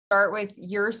start with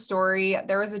your story.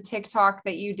 There was a TikTok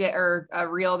that you did, or a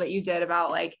reel that you did about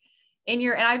like and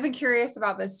I've been curious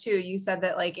about this too. You said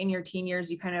that like in your teen years,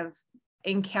 you kind of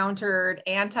encountered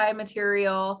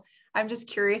anti-material. I'm just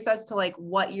curious as to like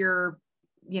what your,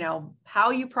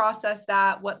 how you processed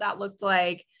that, what that looked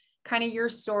like, kind of your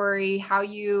story, how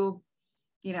you,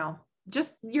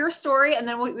 just your story. And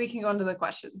then we can go into the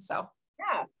questions. So,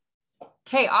 yeah.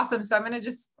 Okay, awesome. So I'm going to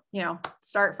just,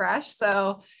 start fresh.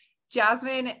 So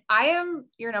Jasmine, I am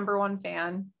your number one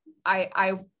fan.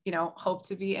 I hope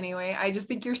to be anyway. I just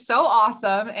think you're so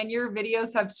awesome and your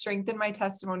videos have strengthened my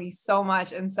testimony so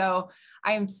much. And so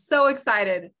I am so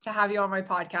excited to have you on my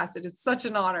podcast. It is such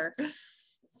an honor.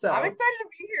 So I'm excited to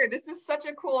be here. This is such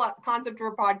a cool concept for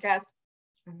a podcast.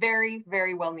 Very,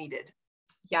 very well needed.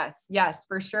 Yes,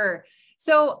 for sure.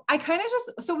 So I kind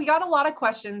of so we got a lot of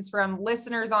questions from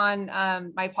listeners on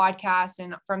my podcast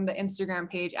and from the Instagram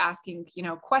page asking,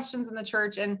 questions in the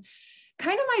church. And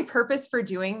kind of my purpose for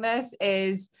doing this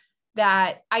is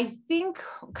that I think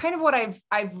kind of what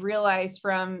I've realized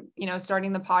from,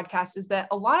 starting the podcast is that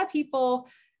a lot of people,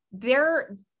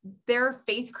 their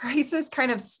faith crisis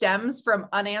kind of stems from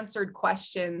unanswered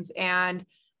questions and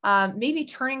maybe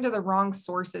turning to the wrong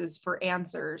sources for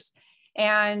answers.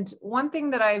 And one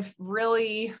thing that I've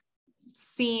really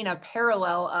seen a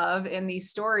parallel of in these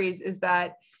stories is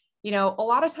that, a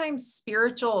lot of times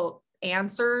spiritual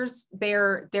answers,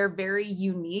 they're very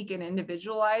unique and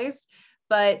individualized,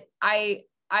 but I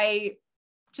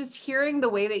just hearing the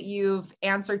way that you've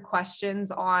answered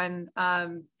questions on,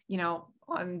 on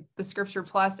the Scripture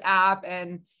Plus app,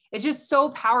 and it's just so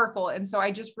powerful. And so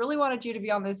I just really wanted you to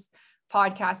be on this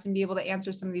podcast and be able to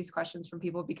answer some of these questions from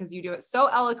people because you do it so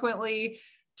eloquently.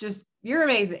 Just, you're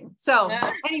amazing. So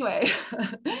anyway,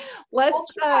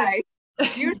 let's try.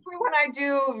 Usually when I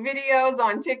do videos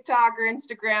on TikTok or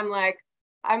Instagram,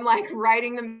 I'm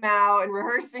writing them out and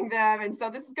rehearsing them. And so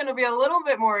this is going to be a little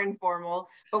bit more informal,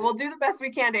 but we'll do the best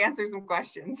we can to answer some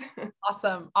questions.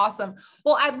 Awesome.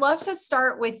 Well, I'd love to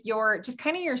start with just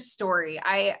kind of your story.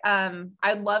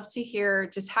 I'd love to hear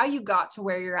just how you got to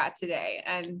where you're at today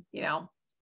and,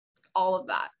 all of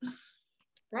that.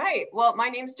 Right. Well, my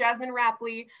name's Jasmine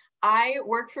Rapley. I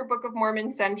work for Book of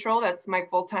Mormon Central. That's my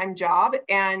full-time job.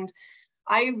 And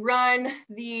I run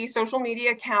the social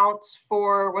media accounts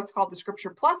for what's called the Scripture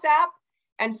Plus app.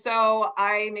 And so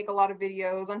I make a lot of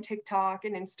videos on TikTok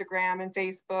and Instagram and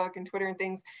Facebook and Twitter and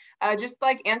things, just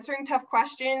like answering tough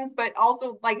questions, but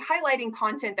also like highlighting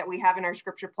content that we have in our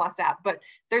Scripture Plus app. But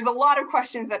there's a lot of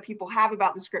questions that people have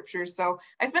about the scriptures. So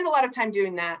I spend a lot of time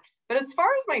doing that. But as far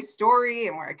as my story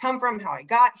and where I come from, how I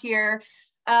got here,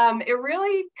 it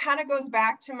really kind of goes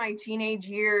back to my teenage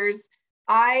years.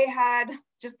 I had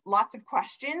just lots of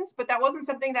questions, but that wasn't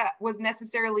something that was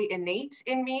necessarily innate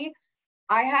in me.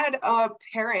 I had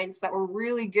parents that were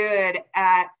really good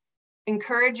at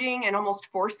encouraging and almost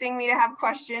forcing me to have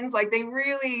questions. Like they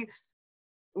really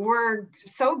were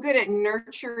so good at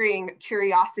nurturing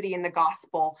curiosity in the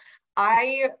gospel.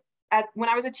 When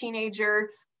I was a teenager,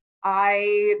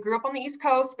 I grew up on the East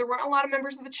Coast. There weren't a lot of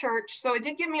members of the church, so it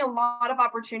did give me a lot of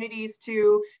opportunities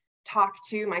to talk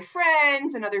to my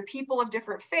friends and other people of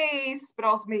different faiths, but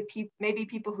also maybe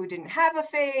people who didn't have a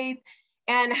faith,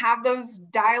 and have those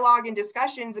dialogue and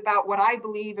discussions about what I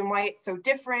believe and why it's so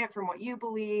different from what you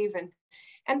believe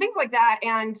and things like that.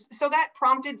 And so that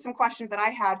prompted some questions that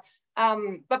I had.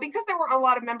 But because there weren't a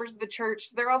lot of members of the church,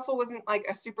 there also wasn't like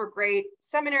a super great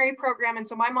seminary program. And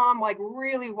so my mom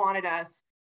really wanted us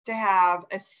to have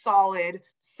a solid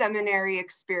seminary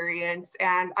experience.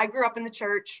 And I grew up in the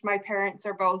church. My parents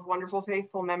are both wonderful,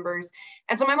 faithful members.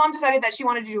 And so my mom decided that she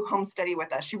wanted to do home study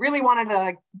with us. She really wanted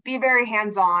to be very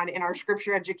hands-on in our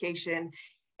scripture education.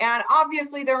 And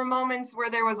obviously there were moments where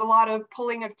there was a lot of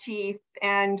pulling of teeth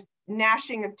and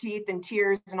gnashing of teeth and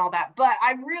tears and all that. But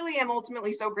I really am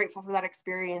ultimately so grateful for that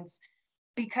experience,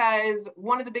 because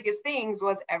one of the biggest things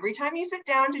was every time you sit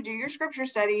down to do your scripture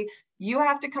study, you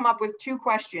have to come up with 2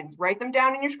 questions, write them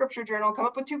down in your scripture journal, come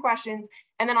up with 2 questions.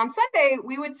 And then on Sunday,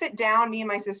 we would sit down, me and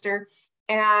my sister,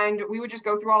 and we would just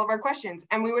go through all of our questions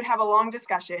and we would have a long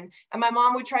discussion. And my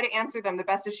mom would try to answer them the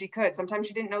best as she could. Sometimes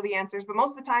she didn't know the answers, but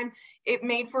most of the time it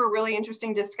made for a really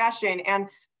interesting discussion. And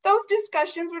those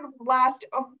discussions would last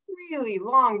a really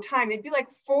long time. They'd be like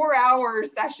 4-hour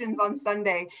sessions on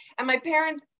Sunday. And my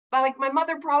parents, my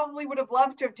mother probably would have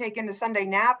loved to have taken a Sunday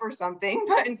nap or something,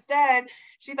 but instead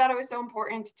she thought it was so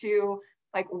important to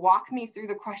walk me through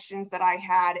the questions that I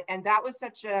had. And that was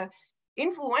such a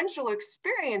influential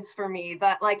experience for me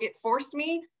that it forced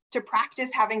me to practice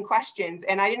having questions.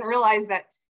 And I didn't realize that,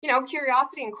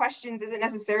 curiosity and questions isn't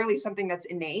necessarily something that's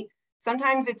innate.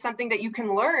 Sometimes it's something that you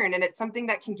can learn, and it's something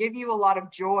that can give you a lot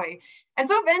of joy. And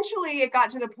so eventually it got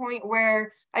to the point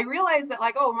where I realized that,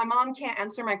 like, oh, my mom can't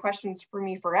answer my questions for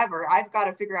me forever. I've got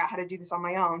to figure out how to do this on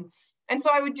my own. And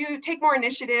so I would take more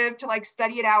initiative to like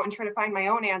study it out and try to find my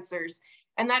own answers.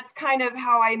 And that's kind of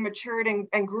how I matured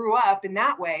and grew up in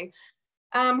that way.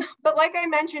 But like I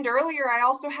mentioned earlier, I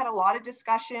also had a lot of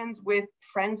discussions with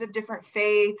friends of different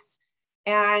faiths.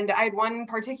 And I had one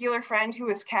particular friend who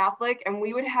was Catholic, and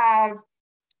we would have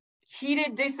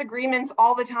heated disagreements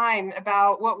all the time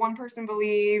about what one person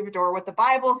believed or what the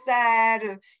Bible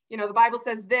said. You know, the Bible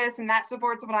says this and that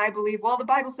supports what I believe. Well, the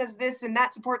Bible says this and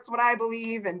that supports what I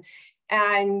believe.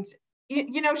 And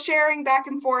you know, sharing back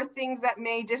and forth things that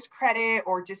may discredit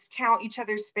or discount each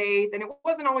other's faith. And it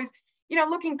wasn't always, you know,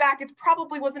 looking back, it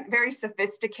probably wasn't very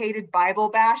sophisticated Bible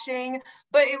bashing,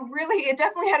 but it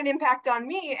definitely had an impact on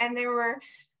me. And there were,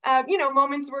 you know,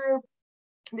 moments where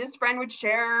this friend would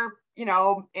share, you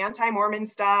know, anti-Mormon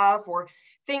stuff or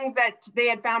things that they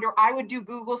had found, or I would do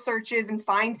Google searches and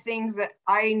find things that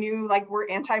I knew like were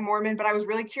anti-Mormon, but I was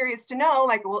really curious to know,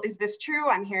 like, well, is this true?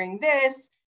 I'm hearing this.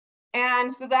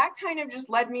 And so that kind of just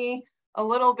led me a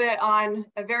little bit on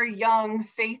a very young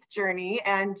faith journey.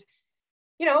 And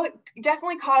you know, it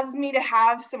definitely caused me to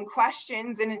have some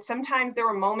questions. And sometimes there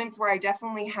were moments where I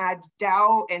definitely had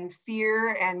doubt and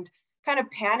fear and kind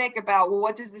of panic about, well,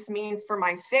 what does this mean for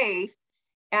my faith?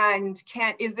 And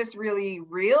is this really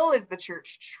real? Is the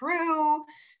church true?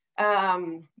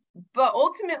 But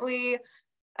ultimately,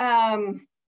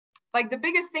 like the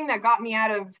biggest thing that got me out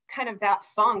of kind of that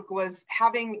funk was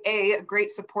having a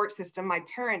great support system. My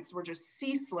parents were just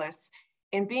ceaseless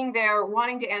in being there,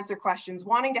 wanting to answer questions,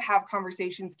 wanting to have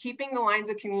conversations, keeping the lines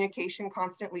of communication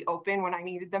constantly open when I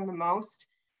needed them the most,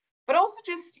 but also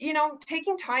just, you know,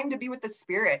 taking time to be with the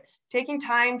Spirit, taking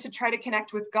time to try to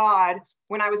connect with God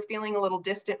when I was feeling a little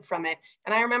distant from it.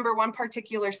 And I remember one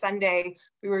particular Sunday,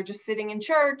 we were just sitting in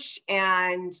church,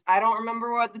 and I don't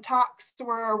remember what the talks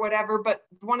were or whatever, but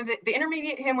one of the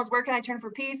intermediate hymn was "Where Can I Turn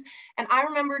for Peace?" And I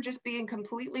remember just being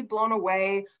completely blown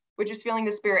away with just feeling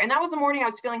the Spirit. And that was a morning I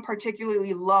was feeling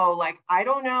particularly low. Like, I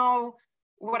don't know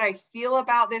what I feel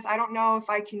about this. I don't know if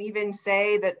I can even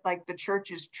say that like the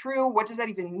church is true. What does that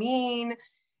even mean?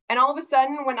 And all of a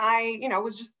sudden, when I, you know,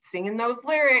 was just singing those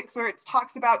lyrics where it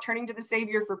talks about turning to the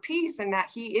Savior for peace and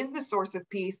that He is the source of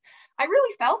peace, I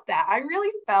really felt that. I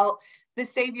really felt the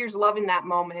Savior's love in that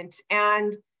moment.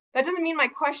 And that doesn't mean my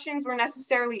questions were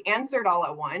necessarily answered all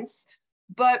at once,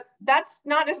 but that's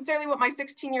not necessarily what my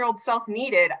 16-year-old self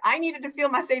needed. I needed to feel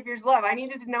my Savior's love. I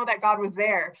needed to know that God was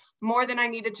there more than I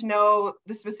needed to know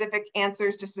the specific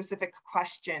answers to specific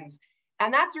questions.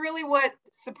 And that's really what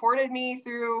supported me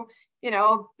through, you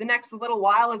know, the next little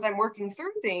while as I'm working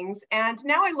through things. And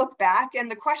now I look back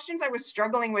and the questions I was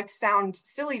struggling with sound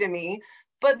silly to me,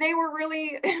 but they were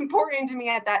really important to me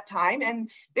at that time,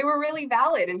 and they were really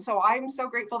valid. And so I'm so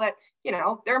grateful that, you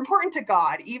know, they're important to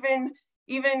God, even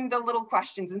the little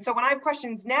questions. And so when I have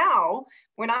questions now,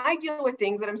 when I deal with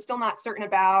things that I'm still not certain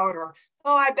about, or,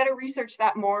 oh, I better research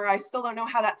that more, I still don't know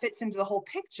how that fits into the whole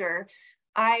picture,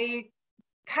 I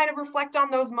kind of reflect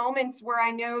on those moments where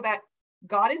I know that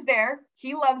God is there,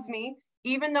 He loves me,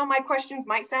 even though my questions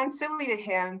might sound silly to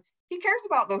Him, He cares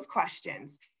about those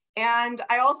questions. And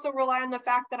I also rely on the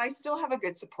fact that I still have a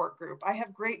good support group. I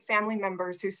have great family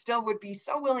members who still would be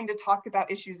so willing to talk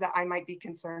about issues that I might be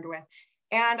concerned with.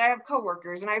 And I have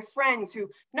coworkers and I have friends who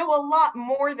know a lot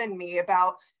more than me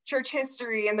about church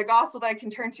history and the gospel that I can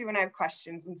turn to when I have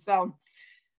questions. And so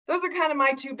those are kind of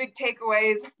my two big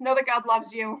takeaways. Know that God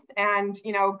loves you, and,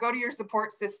 you know, go to your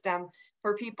support system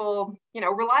for people, you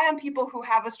know, rely on people who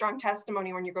have a strong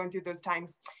testimony when you're going through those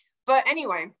times. But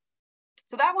anyway,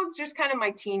 so that was just kind of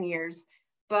my teen years.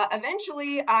 But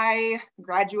eventually I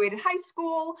graduated high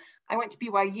school. I went to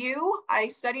BYU. I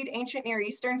studied ancient Near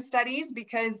Eastern studies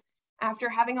because after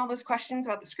having all those questions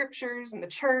about the scriptures and the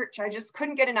church, I just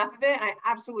couldn't get enough of it. And I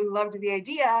absolutely loved the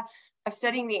idea of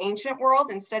studying the ancient world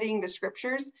and studying the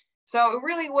scriptures. So it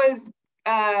really was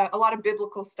a lot of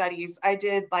biblical studies. I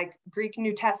did like Greek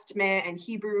New Testament and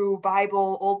Hebrew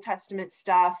Bible, Old Testament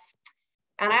stuff.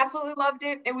 And I absolutely loved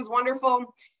it. It was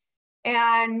wonderful.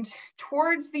 And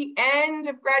towards the end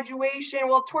of graduation,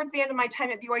 well, towards the end of my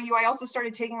time at BYU, I also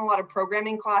started taking a lot of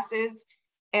programming classes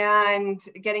and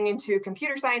getting into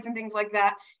computer science and things like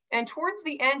that. And towards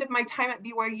the end of my time at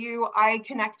BYU, I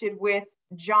connected with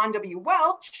John W.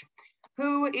 Welch,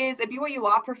 who is a BYU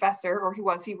law professor, or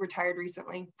he retired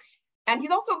recently. And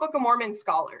he's also a Book of Mormon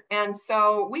scholar. And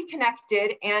so we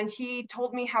connected, and he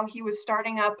told me how he was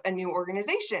starting up a new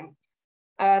organization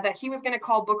that he was going to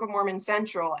call Book of Mormon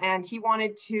Central. And he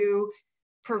wanted to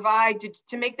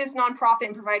to make this nonprofit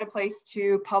and provide a place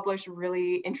to publish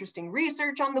really interesting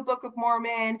research on the Book of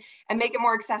Mormon and make it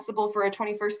more accessible for a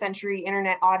 21st century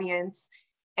internet audience.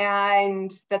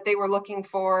 And that they were looking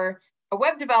for a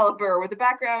web developer with a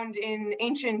background in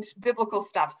ancient biblical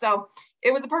stuff. So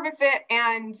it was a perfect fit.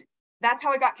 And that's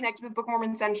how I got connected with Book of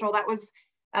Mormon Central. That was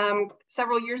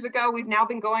several years ago. We've now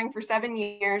been going for 7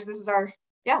 years. This is our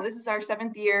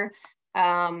 7th year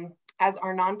as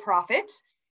our nonprofit.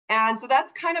 And so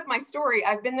that's kind of my story.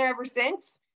 I've been there ever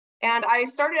since. And I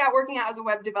started out working out as a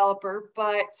web developer,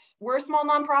 but we're a small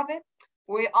nonprofit.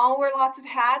 We all wear lots of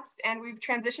hats, and we've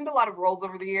transitioned a lot of roles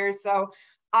over the years. So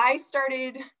I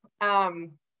started,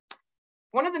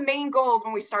 one of the main goals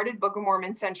when we started Book of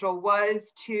Mormon Central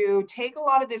was to take a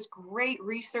lot of this great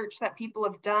research that people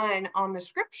have done on the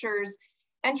scriptures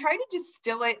and try to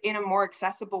distill it in a more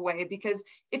accessible way. Because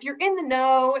if you're in the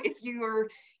know, if you're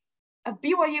a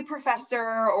BYU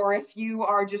professor, or if you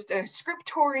are just a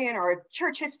scriptorian or a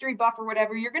church history buff or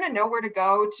whatever, you're going to know where to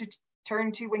go to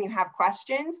turn to when you have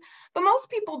questions. But most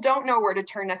people don't know where to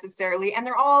turn necessarily, and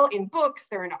they're all in books,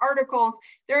 they're in articles,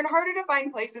 they're in harder to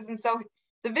find places. And so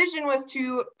the vision was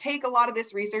to take a lot of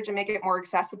this research and make it more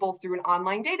accessible through an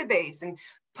online database, and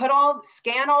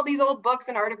scan all these old books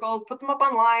and articles, put them up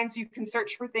online so you can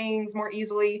search for things more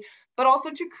easily, but also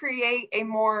to create a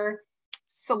more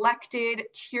selected,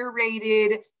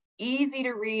 curated, easy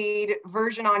to read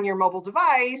version on your mobile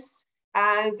device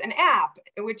as an app,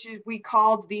 which we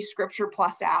called the Scripture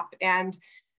Plus app. And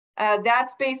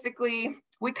that's basically,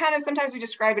 sometimes we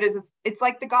describe it as, it's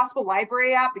like the gospel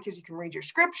library app, because you can read your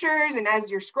scriptures. And as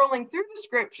you're scrolling through the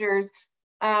scriptures,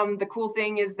 the cool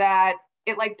thing is that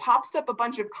it like pops up a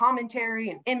bunch of commentary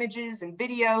and images and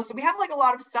videos. So we have like a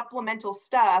lot of supplemental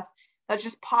stuff that's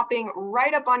just popping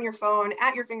right up on your phone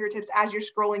at your fingertips as you're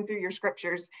scrolling through your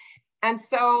scriptures. And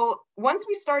so once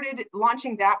we started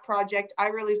launching that project, I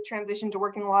really transitioned to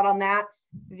working a lot on that,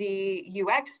 the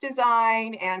UX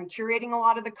design and curating a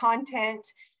lot of the content,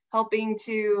 helping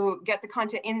to get the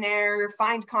content in there,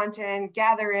 find content,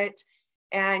 gather it,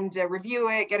 and review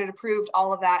it, get it approved,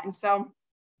 all of that. And so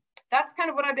that's kind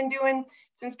of what I've been doing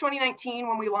since 2019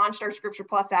 when we launched our Scripture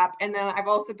Plus app. And then I've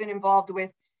also been involved with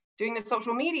doing the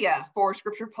social media for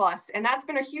Scripture Plus. And that's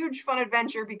been a huge fun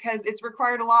adventure because it's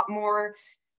required a lot more,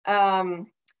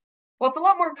 it's a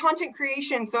lot more content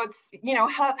creation. So it's,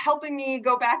 helping me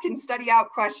go back and study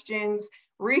out questions,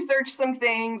 research some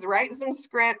things, write some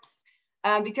scripts,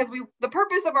 because the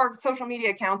purpose of our social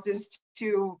media accounts is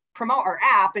to promote our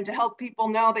app and to help people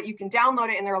know that you can download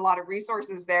it and there are a lot of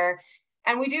resources there.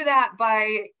 And we do that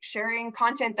by sharing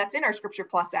content that's in our Scripture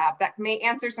Plus app that may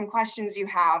answer some questions you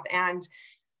have. And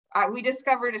we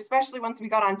discovered, especially once we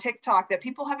got on TikTok, that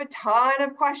people have a ton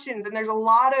of questions, and there's a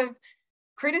lot of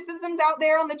criticisms out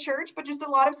there on the church, but just a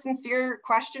lot of sincere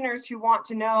questioners who want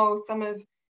to know some of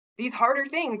these harder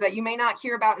things that you may not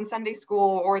hear about in Sunday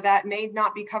school, or that may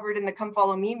not be covered in the Come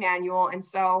Follow Me manual. And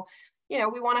so,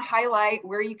 we want to highlight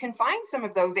where you can find some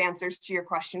of those answers to your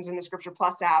questions in the Scripture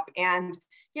Plus app, and,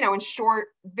 in short,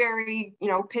 very,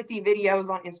 pithy videos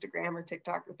on Instagram or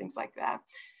TikTok or things like that.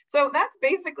 So that's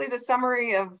basically the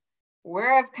summary of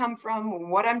where I've come from,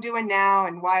 what I'm doing now,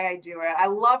 and why I do it. I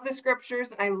love the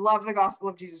scriptures, and I love the gospel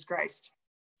of Jesus Christ.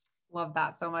 Love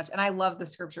that so much. And I love the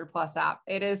Scripture Plus app.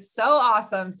 It is so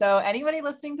awesome. So anybody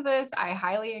listening to this, I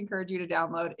highly encourage you to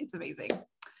download. It's amazing.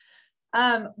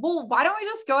 Well, why don't we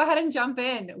just go ahead and jump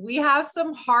in? We have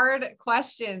some hard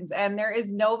questions, and there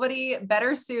is nobody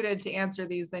better suited to answer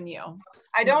these than you.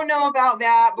 I don't know about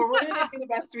that, but we're going to do the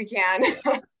best we can.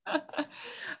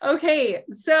 Okay.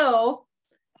 So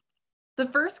the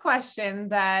first question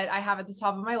that I have at the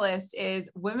top of my list is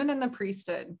women in the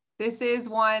priesthood. This is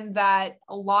one that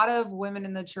a lot of women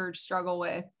in the church struggle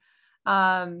with.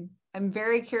 I'm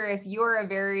very curious. You are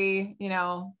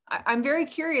I'm very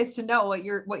curious to know what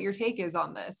your take is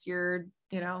on this. You're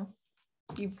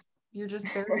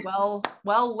just very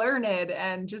well learned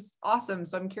and just awesome.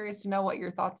 So I'm curious to know what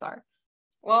your thoughts are.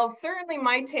 Well, certainly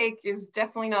my take is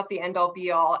definitely not the end all be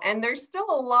all. And there's still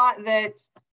a lot that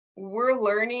we're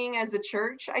learning as a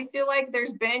church. I feel like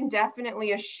there's been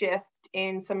definitely a shift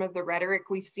in some of the rhetoric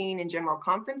we've seen in general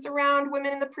conference around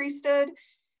women in the priesthood.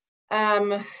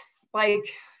 Like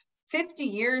 50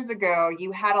 years ago,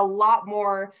 you had a lot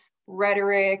more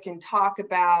rhetoric and talk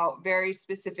about very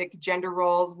specific gender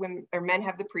roles. Women or men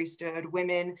have the priesthood,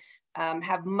 women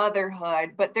have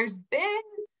motherhood, but there's been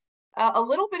a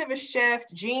little bit of a shift.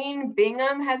 Gene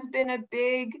Bingham has been a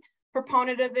big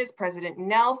proponent of this, President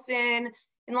Nelson.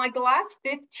 In like the last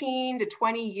 15 to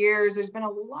 20 years, there's been a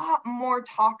lot more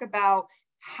talk about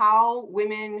how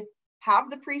women have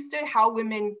the priesthood, how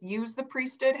women use the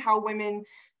priesthood, how women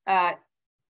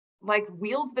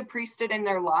wield the priesthood in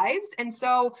their lives. And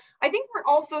so I think we're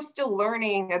also still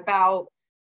learning about,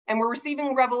 and we're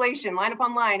receiving revelation line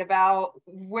upon line about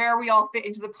where we all fit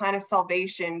into the plan of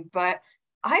salvation. But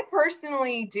I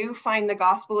personally do find the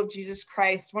gospel of Jesus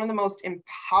Christ one of the most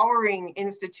empowering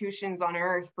institutions on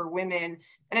earth for women,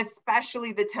 and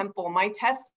especially the temple. My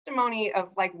testimony of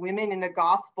women in the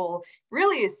gospel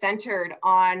really is centered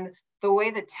on the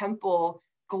way the temple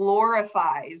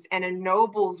glorifies and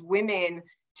ennobles women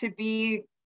to be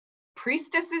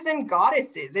priestesses and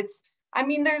goddesses.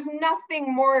 There's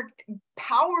nothing more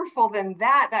powerful than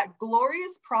that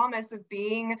glorious promise of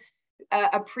being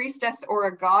a priestess or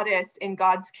a goddess in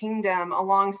God's kingdom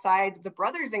alongside the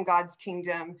brothers in God's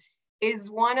kingdom is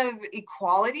one of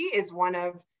equality, is one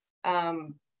of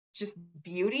just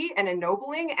beauty and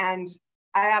ennobling, and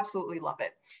I absolutely love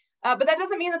it. But that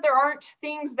doesn't mean that there aren't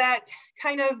things that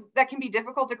that can be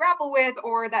difficult to grapple with,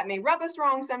 or that may rub us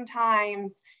wrong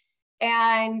sometimes.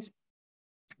 And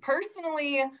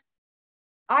personally,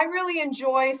 I really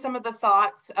enjoy some of the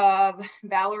thoughts of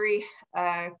Valerie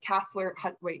Hudson-Castler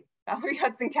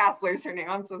is her name.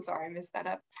 I'm so sorry, I messed that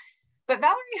up. But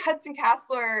Valerie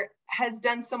Hudson-Castler has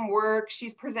done some work.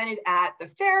 She's presented at the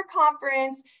Fair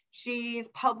Conference. She's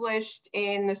published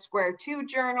in the Square 2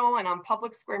 Journal and on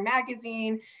Public Square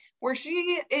Magazine, where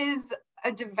she is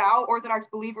a devout Orthodox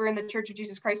believer in the Church of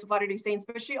Jesus Christ of Latter-day Saints,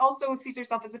 but she also sees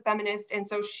herself as a feminist. And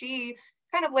so she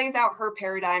kind of lays out her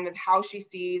paradigm of how she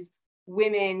sees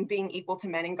women being equal to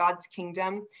men in God's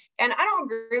kingdom. And I don't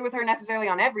agree with her necessarily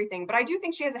on everything, but I do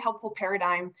think she has a helpful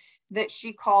paradigm that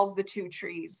she calls the two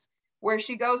trees, where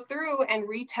she goes through and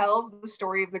retells the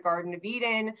story of the Garden of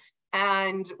Eden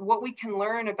and what we can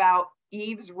learn about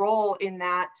Eve's role in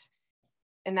that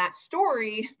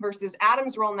story versus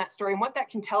Adam's role in that story, and what that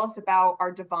can tell us about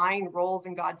our divine roles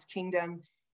in God's kingdom.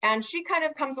 And she kind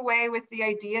of comes away with the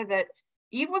idea that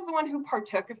Eve was the one who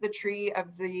partook of the tree of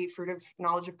the fruit of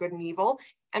knowledge of good and evil.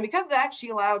 And because of that, she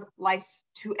allowed life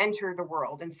to enter the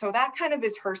world. And so that kind of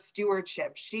is her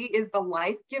stewardship. She is the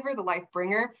life giver, the life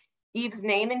bringer. Eve's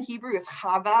name in Hebrew is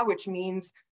Chava, which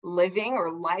means living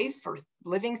or life or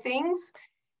living things.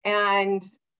 And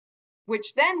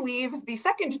which then leaves the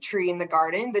second tree in the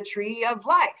garden, the tree of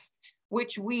life,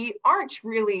 which we aren't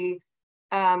really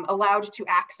allowed to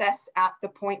access at the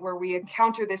point where we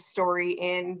encounter this story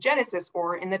in Genesis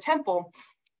or in the temple.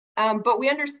 But we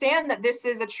understand that this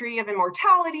is a tree of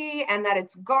immortality and that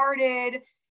it's guarded.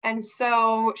 And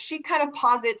so she kind of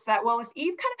posits that, well, if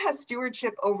Eve kind of has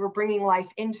stewardship over bringing life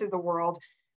into the world,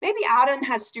 maybe Adam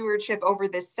has stewardship over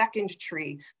this second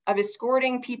tree of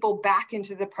escorting people back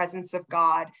into the presence of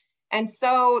God. And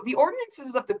so the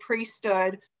ordinances of the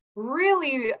priesthood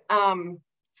really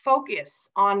focus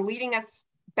on leading us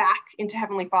back into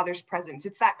Heavenly Father's presence.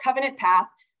 It's that covenant path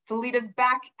to lead us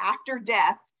back after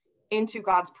death into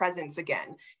God's presence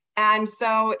again. And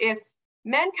so if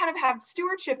men kind of have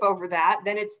stewardship over that,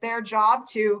 then it's their job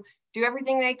to do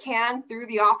everything they can through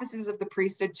the offices of the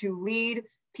priesthood to lead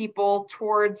people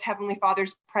towards Heavenly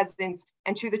Father's presence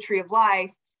and to the tree of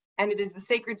life. And it is the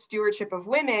sacred stewardship of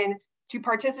women to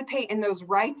participate in those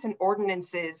rites and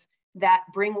ordinances that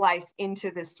bring life into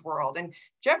this world. And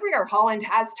Jeffrey R. Holland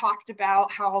has talked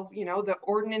about how, the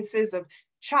ordinances of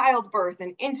childbirth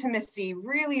and intimacy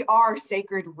really are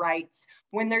sacred rites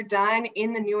when they're done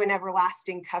in the new and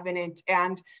everlasting covenant.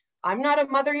 And I'm not a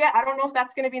mother yet. I don't know if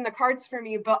that's going to be in the cards for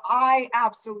me, but I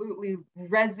absolutely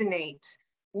resonate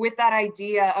with that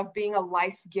idea of being a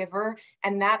life giver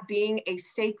and that being a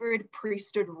sacred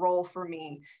priesthood role for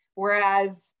me.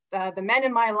 Whereas the men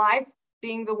in my life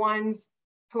being the ones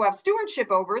who have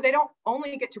stewardship over, they don't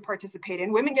only get to participate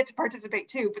in, women get to participate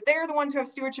too, but they're the ones who have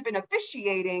stewardship in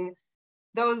officiating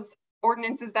those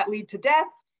ordinances that lead to death,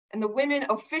 and the women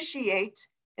officiate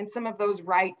in some of those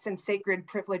rights and sacred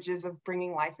privileges of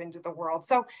bringing life into the world.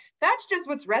 So that's just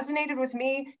what's resonated with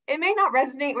me. It may not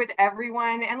resonate with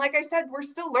everyone. And like I said, we're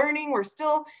still learning, we're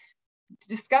still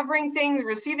discovering things,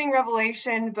 receiving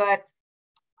revelation, but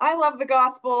I love the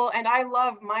gospel and I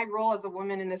love my role as a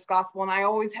woman in this gospel. And I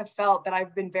always have felt that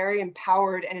I've been very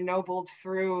empowered and ennobled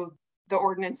through the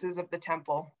ordinances of the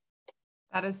temple.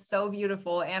 That is so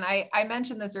beautiful. And I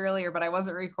mentioned this earlier, but I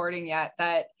wasn't recording yet,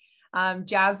 that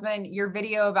Jasmine, your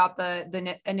video about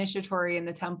the initiatory in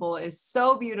the temple is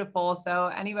so beautiful. So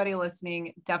anybody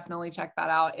listening, definitely check that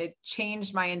out. It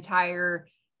changed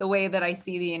the way that I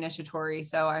see the initiatory.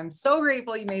 So I'm so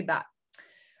grateful you made that.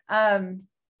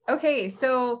 Okay,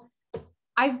 so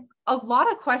I've a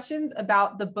lot of questions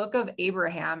about the Book of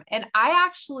Abraham, and I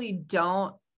actually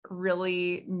don't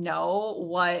really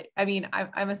know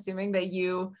I'm assuming that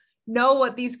you know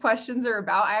what these questions are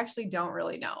about. I actually don't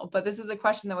really know, but this is a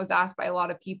question that was asked by a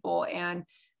lot of people, and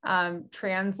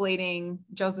translating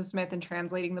Joseph Smith and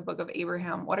translating the Book of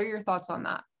Abraham. What are your thoughts on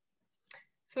that?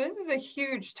 So this is a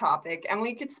huge topic, and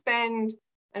we could spend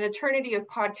an eternity of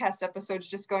podcast episodes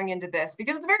just going into this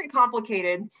because it's very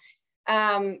complicated.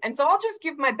 And so I'll just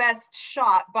give my best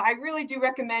shot, but I really do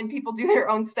recommend people do their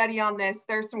own study on this.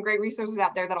 There's some great resources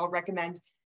out there that I'll recommend.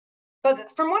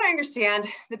 But from what I understand,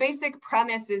 the basic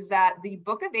premise is that the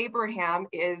Book of Abraham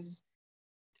is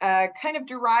kind of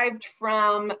derived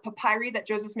from papyri that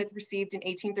Joseph Smith received in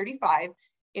 1835.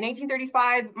 In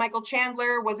 1835, Michael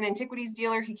Chandler was an antiquities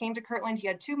dealer. He came to Kirtland. He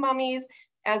had 2 mummies,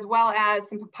 as well as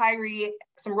some papyri,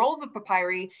 some rolls of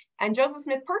papyri, and Joseph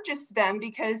Smith purchased them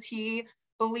because he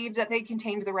believed that they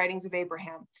contained the writings of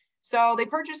Abraham. So they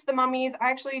purchased the mummies.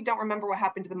 I actually don't remember what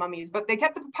happened to the mummies, but they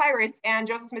kept the papyrus, and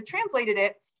Joseph Smith translated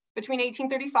it between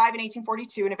 1835 and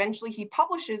 1842, and eventually he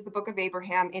publishes the Book of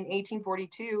Abraham in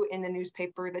 1842 in the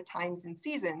newspaper, The Times and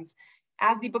Seasons,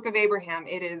 as the Book of Abraham.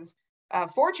 It is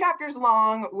 4 chapters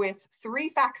long with 3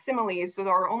 facsimiles, so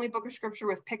our only book of scripture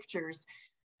with pictures.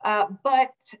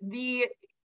 But the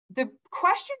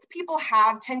questions people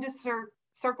have tend to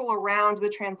circle around the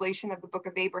translation of the Book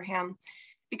of Abraham,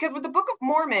 because with the Book of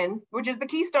Mormon, which is the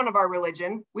keystone of our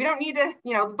religion, we don't need to,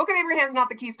 the Book of Abraham is not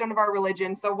the keystone of our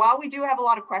religion. So while we do have a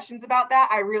lot of questions about that,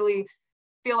 I really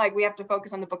feel like we have to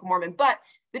focus on the Book of Mormon. But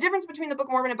the difference between the Book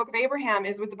of Mormon and Book of Abraham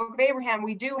is with the Book of Abraham,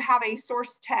 we do have a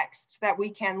source text that we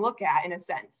can look at in a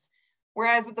sense.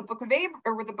 Whereas with the Book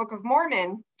of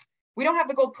Mormon, we don't have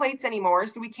the gold plates anymore,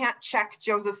 so we can't check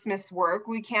Joseph Smith's work.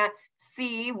 We can't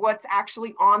see what's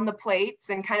actually on the plates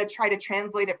and kind of try to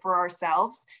translate it for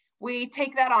ourselves. We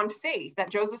take that on faith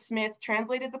that Joseph Smith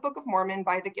translated the Book of Mormon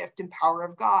by the gift and power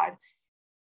of God.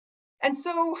 And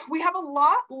so we have a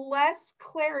lot less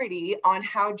clarity on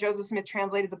how Joseph Smith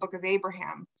translated the Book of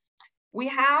Abraham. We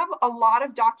have a lot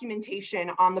of documentation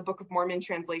on the Book of Mormon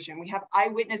translation. We have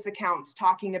eyewitness accounts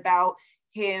talking about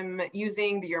him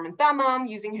using the Urim and Thummim,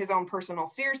 using his own personal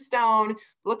seer stone,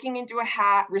 looking into a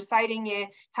hat, reciting it,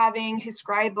 having his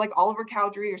scribe like Oliver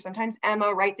Cowdery or sometimes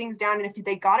Emma write things down. And if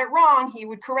they got it wrong, he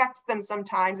would correct them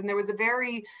sometimes. And there was a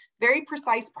very, very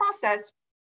precise process,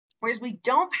 whereas we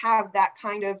don't have that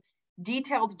kind of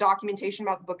detailed documentation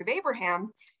about the Book of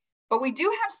Abraham, but we do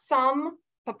have some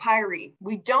papyri.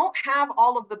 We don't have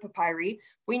all of the papyri.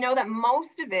 We know that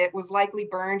most of it was likely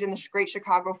burned in the Great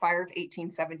Chicago Fire of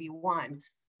 1871,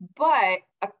 but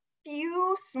a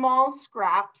few small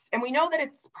scraps, and we know that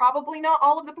it's probably not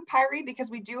all of the papyri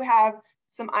because we do have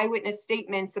some eyewitness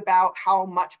statements about how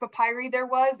much papyri there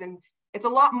was, and it's a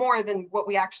lot more than what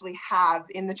we actually have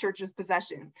in the church's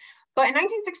possession. But in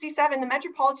 1967, the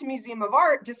Metropolitan Museum of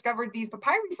Art discovered these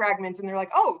papyri fragments, and they're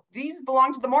like, oh, these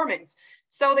belong to the Mormons.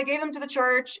 So they gave them to the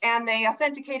church and they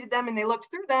authenticated them and they looked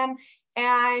through them.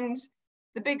 And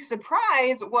the big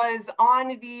surprise was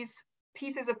on these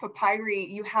pieces of papyri,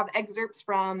 you have excerpts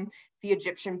from the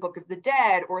Egyptian Book of the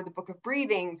Dead or the Book of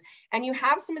Breathings. And you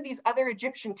have some of these other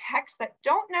Egyptian texts that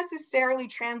don't necessarily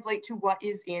translate to what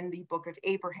is in the Book of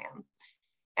Abraham.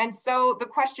 And so the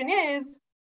question is,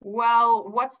 well,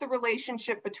 what's the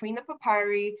relationship between the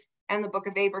papyri and the Book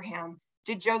of Abraham?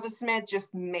 Did Joseph Smith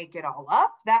just make it all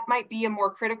up? That might be a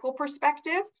more critical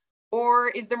perspective. Or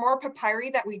is there more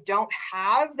papyri that we don't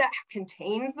have that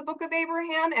contains the Book of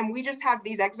Abraham and we just have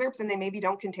these excerpts and they maybe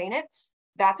don't contain it?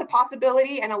 That's a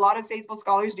possibility, and a lot of faithful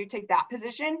scholars do take that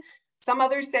position. Some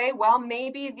others say, well,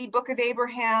 maybe the Book of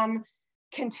Abraham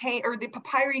the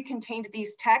papyri contained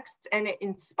these texts and it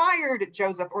inspired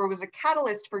Joseph, or was a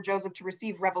catalyst for Joseph to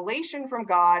receive revelation from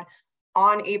God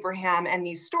on Abraham and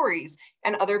these stories.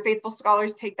 And other faithful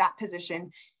scholars take that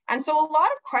position. And so a lot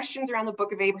of questions around the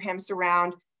Book of Abraham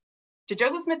surround, did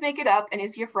Joseph Smith make it up and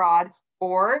is he a fraud?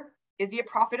 Or is he a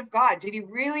prophet of God? Did he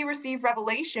really receive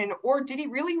revelation, or did he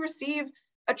really receive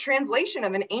a translation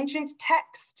of an ancient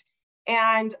text?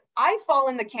 And I fall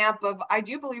in the camp of, I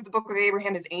do believe the Book of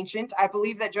Abraham is ancient. I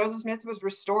believe that Joseph Smith was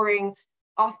restoring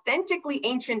authentically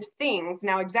ancient things.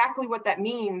 Now, exactly what that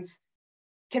means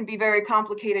can be very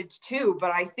complicated too,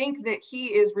 but I think that he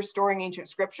is restoring ancient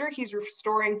scripture. He's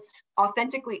restoring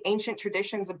authentically ancient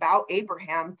traditions about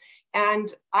Abraham.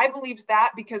 And I believe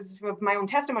that because of my own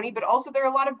testimony, but also there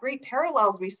are a lot of great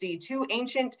parallels we see to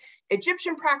ancient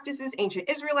Egyptian practices, ancient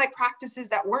Israelite practices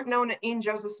that weren't known in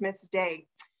Joseph Smith's day.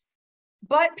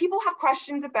 But people have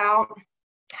questions about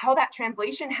how that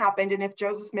translation happened and if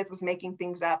Joseph Smith was making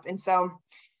things up. And so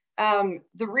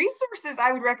the resources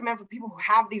I would recommend for people who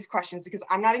have these questions, because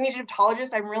I'm not an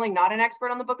Egyptologist, I'm really not an expert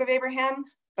on the Book of Abraham,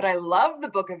 but I love the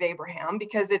Book of Abraham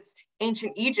because it's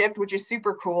ancient Egypt, which is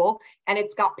super cool. And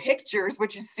it's got pictures,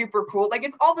 which is super cool. Like,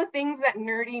 it's all the things that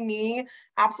nerdy me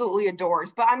absolutely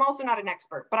adores, but I'm also not an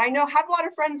expert, but I have a lot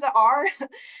of friends that are.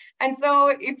 And so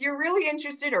if you're really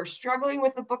interested or struggling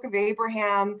with the Book of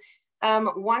Abraham,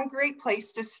 one great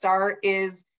place to start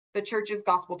is the church's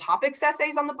gospel topics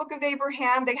essays on the Book of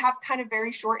Abraham. They have kind of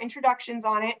very short introductions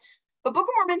on it. But Book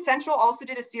of Mormon Central also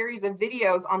did a series of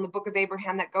videos on the Book of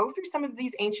Abraham that go through some of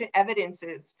these ancient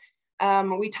evidences.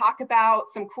 We talk about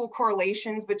some cool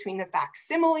correlations between the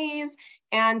facsimiles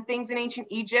and things in ancient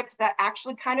Egypt that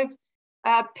actually kind of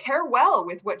pair well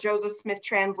with what Joseph Smith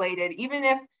translated, even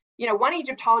if one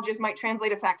Egyptologist might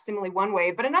translate a facsimile one way,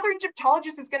 but another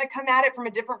Egyptologist is going to come at it from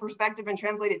a different perspective and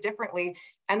translate it differently.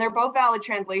 And they're both valid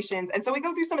translations. And so we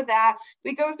go through some of that.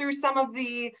 We go through some of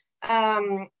the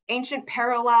ancient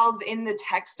parallels in the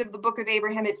text of the Book of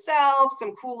Abraham itself,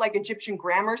 some cool like Egyptian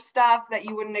grammar stuff that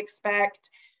you wouldn't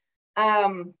expect.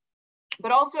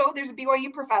 But also there's a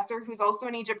BYU professor who's also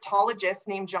an Egyptologist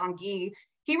named John Gee.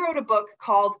 He wrote a book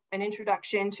called An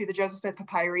Introduction to the Joseph Smith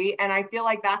Papyri, and I feel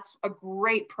like that's a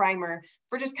great primer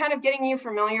for just kind of getting you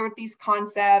familiar with these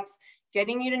concepts,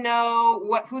 getting you to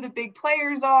know who the big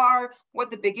players are,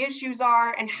 what the big issues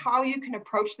are, and how you can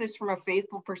approach this from a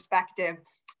faithful perspective,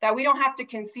 that we don't have to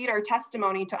concede our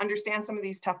testimony to understand some of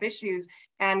these tough issues,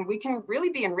 and we can really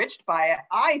be enriched by it.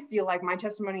 I feel like my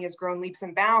testimony has grown leaps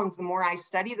and bounds the more I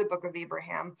study the Book of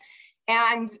Abraham.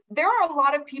 And there are a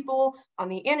lot of people on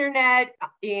the internet,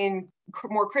 in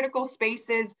more critical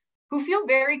spaces, who feel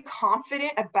very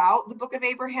confident about the Book of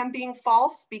Abraham being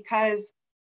false because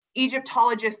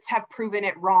Egyptologists have proven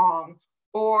it wrong,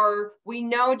 or we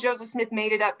know Joseph Smith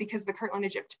made it up because the Kirtland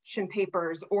Egyptian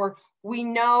papers, or we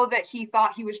know that he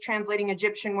thought he was translating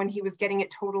Egyptian when he was getting it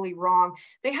totally wrong.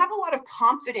 They have a lot of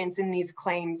confidence in these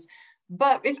claims.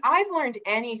 But if I've learned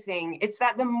anything, it's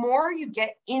that the more you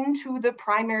get into the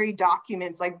primary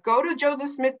documents, like go to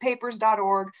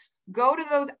josephsmithpapers.org, go to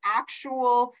those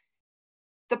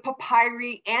the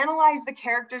papyri, analyze the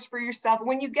characters for yourself.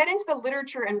 When you get into the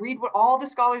literature and read what all the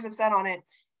scholars have said on it,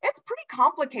 it's pretty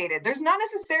complicated. There's not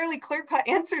necessarily clear-cut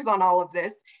answers on all of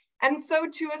this. And so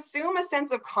to assume a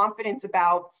sense of confidence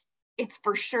about it's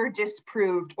for sure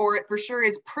disproved or it for sure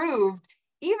is proved,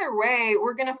 either way,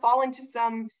 we're going to fall into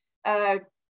some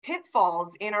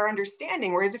pitfalls in our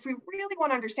understanding. Whereas if we really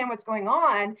want to understand what's going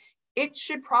on, it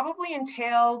should probably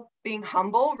entail being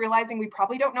humble, realizing we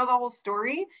probably don't know the whole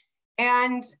story,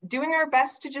 and doing our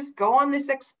best to just go on this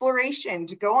exploration,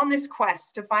 to go on this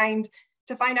quest to find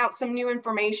out some new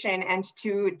information and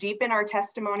to deepen our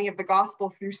testimony of the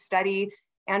gospel through study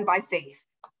and by faith.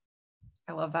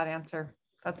 I love that answer.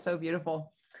 That's so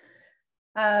beautiful.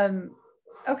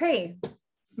 Okay,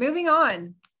 moving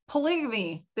on.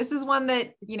 Polygamy. This is one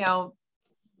that,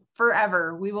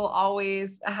 forever, we will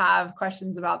always have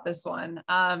questions about this one.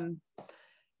 I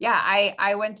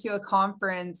went to a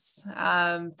conference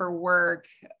for work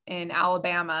in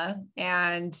Alabama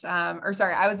and,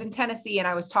 I was in Tennessee and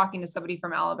I was talking to somebody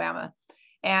from Alabama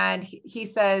and he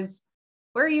says,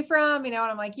 "Where are you from?" And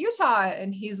I'm like, "Utah."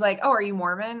 And he's like, "Oh, are you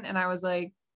Mormon?" And I was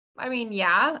like, "I mean,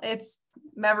 yeah, it's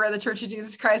member of the Church of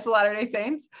Jesus Christ of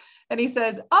Latter-day-Saints." And he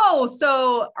says, "Oh,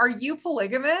 so are you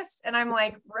polygamist?" And I'm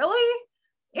like, "Really?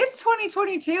 It's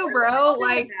 2022, bro.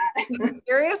 Like,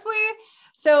 seriously?"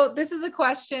 So this is a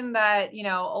question that,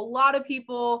 a lot of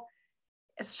people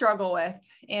struggle with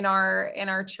in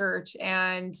our church,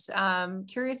 and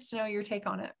curious to know your take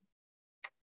on it.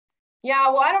 Yeah,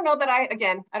 well, I don't know that I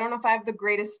don't know if I have the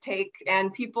greatest take,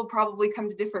 and people probably come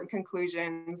to different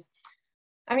conclusions.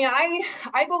 I mean,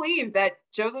 I believe that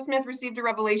Joseph Smith received a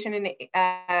revelation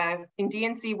in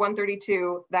D&C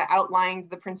 132 that outlined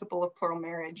the principle of plural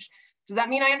marriage. Does that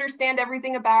mean I understand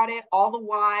everything about it, all the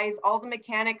whys, all the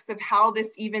mechanics of how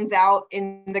this evens out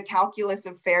in the calculus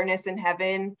of fairness in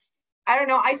heaven? I don't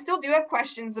know. I still do have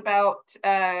questions about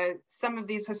some of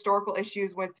these historical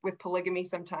issues with polygamy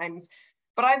sometimes.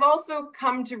 But I've also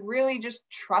come to really just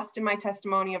trust in my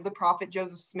testimony of the prophet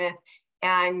Joseph Smith.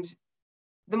 And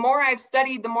the more I've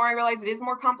studied, the more I realize it is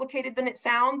more complicated than it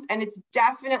sounds. And it's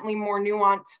definitely more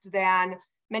nuanced than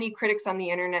many critics on the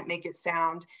internet make it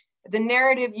sound. The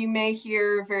narrative you may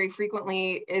hear very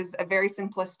frequently is a very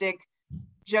simplistic.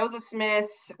 Joseph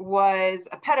Smith was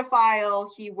a pedophile.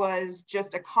 He was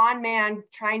just a con man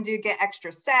trying to get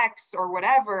extra sex or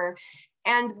whatever.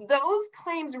 And those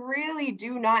claims really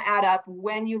do not add up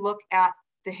when you look at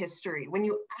the history. When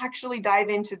you actually dive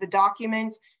into the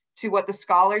documents, to what the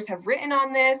scholars have written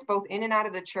on this, both in and out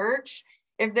of the church,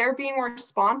 if they're being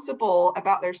responsible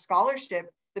about their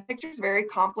scholarship, the picture is very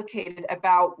complicated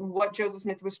about what Joseph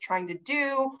Smith was trying to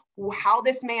do, how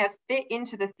this may have fit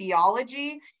into the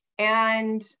theology.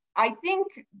 And I think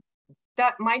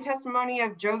that my testimony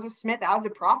of Joseph Smith as a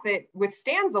prophet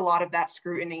withstands a lot of that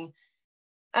scrutiny.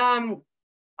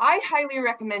 I highly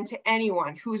recommend to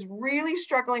anyone who's really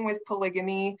struggling with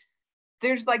polygamy,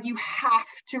 you have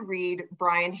to read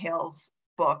Brian Hill's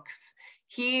books.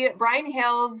 Brian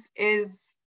Hills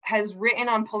has written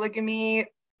on polygamy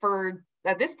for,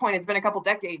 at this point, it's been a couple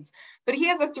decades, but he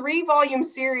has a 3-volume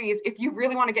series if you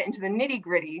really want to get into the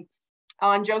nitty-gritty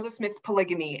on Joseph Smith's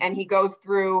polygamy. And he goes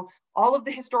through all of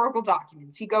the historical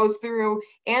documents. He goes through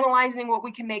analyzing what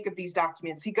we can make of these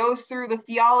documents. He goes through the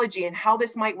theology and how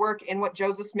this might work in what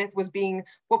Joseph Smith was being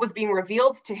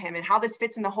revealed to him, and how this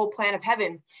fits in the whole plan of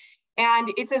heaven.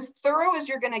 And it's as thorough as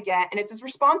you're going to get, and it's as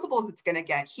responsible as it's going to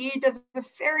get. He does a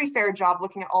very fair job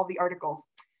looking at all the articles.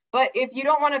 But if you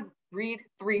don't want to read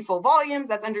 3 full volumes,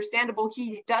 that's understandable.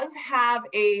 He does have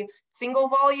a single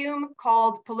volume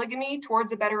called Polygamy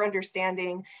Towards a Better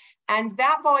Understanding. And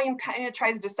that volume kind of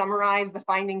tries to summarize the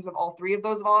findings of all 3 of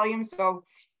those volumes. So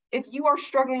if you are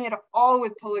struggling at all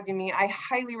with polygamy, I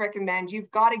highly recommend,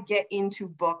 you've got to get into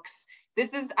books.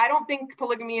 I don't think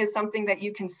polygamy is something that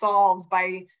you can solve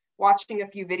by watching a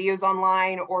few videos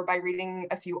online or by reading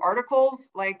a few articles.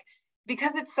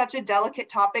 Because it's such a delicate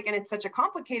topic and it's such a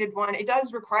complicated one, it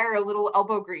does require a little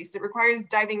elbow grease. It requires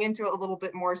diving into it a little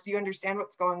bit more so you understand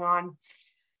what's going on.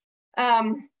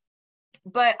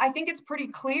 But I think it's pretty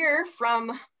clear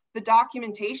from the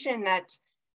documentation that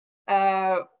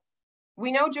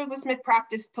we know Joseph Smith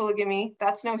practiced polygamy.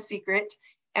 That's no secret.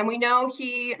 And we know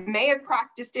he may have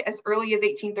practiced it as early as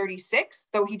 1836,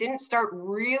 though he didn't start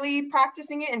really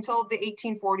practicing it until the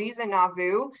 1840s in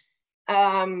Nauvoo.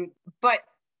 And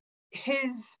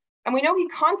we know he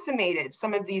consummated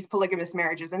some of these polygamous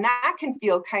marriages, and that can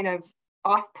feel kind of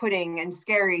off-putting and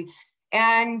scary.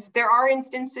 And there are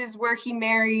instances where he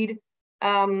married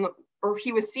or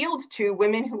he was sealed to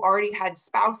women who already had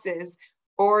spouses,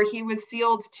 or he was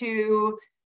sealed to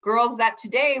girls that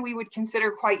today we would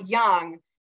consider quite young.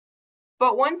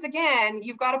 But once again,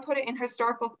 you've got to put it in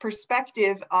historical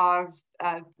perspective of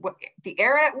what the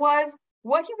era it was,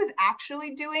 what he was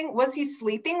actually doing. Was he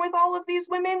sleeping with all of these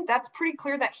women? That's pretty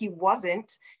clear that he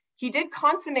wasn't. He did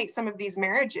consummate some of these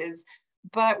marriages,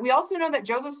 but we also know that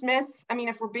Joseph Smith,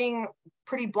 if we're being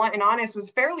pretty blunt and honest, was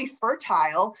fairly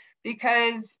fertile,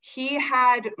 because he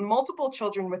had multiple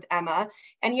children with Emma,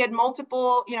 and he had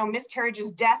multiple,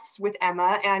 miscarriages, deaths with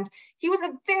Emma, and he was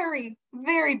a very,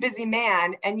 very busy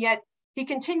man, and yet he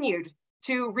continued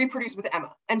to reproduce with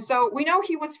Emma. And so we know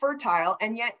he was fertile,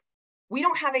 and yet we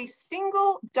don't have a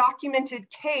single documented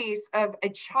case of a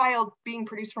child being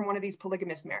produced from one of these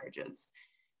polygamous marriages.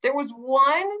 There was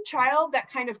one child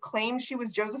that kind of claimed she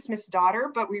was Joseph Smith's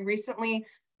daughter, but we recently,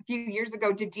 a few years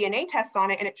ago, did DNA tests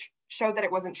on it, and it showed that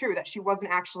it wasn't true, that she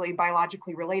wasn't actually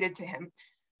biologically related to him.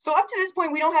 So up to this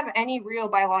point, we don't have any real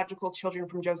biological children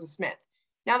from Joseph Smith.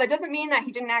 Now, that doesn't mean that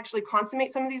he didn't actually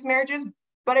consummate some of these marriages,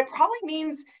 but it probably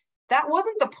means that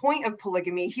wasn't the point of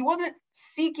polygamy. He wasn't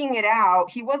seeking it out.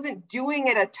 He wasn't doing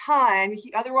it a ton.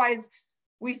 Otherwise,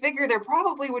 we figure there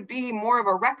probably would be more of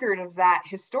a record of that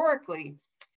historically.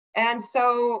 And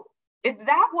so if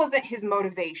that wasn't his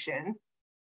motivation,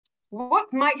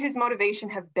 what might his motivation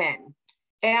have been?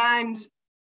 And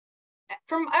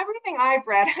from everything I've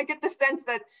read, I get the sense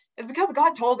that it's because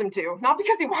God told him to, not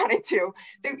because he wanted to.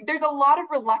 There's a lot of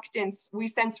reluctance we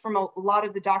sense from a lot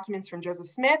of the documents from Joseph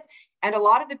Smith, and a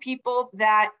lot of the people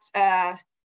that, a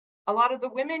lot of the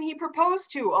women he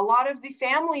proposed to, a lot of the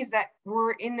families that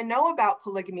were in the know about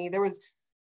polygamy. There was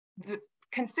the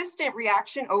consistent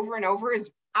reaction over and over is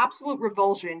absolute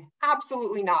revulsion.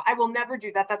 Absolutely not. I will never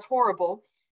do that. That's horrible.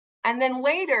 And then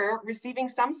later receiving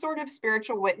some sort of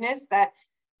spiritual witness that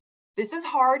this is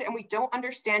hard and we don't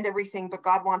understand everything, but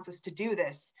God wants us to do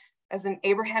this as an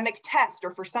Abrahamic test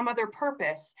or for some other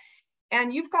purpose.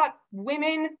 And you've got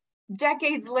women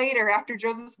decades later, after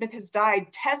Joseph Smith has died,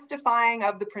 testifying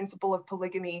of the principle of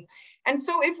polygamy. And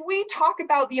so if we talk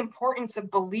about the importance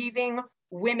of believing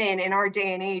women in our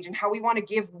day and age and how we want to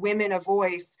give women a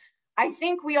voice, I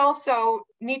think we also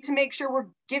need to make sure we're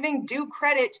giving due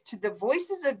credit to the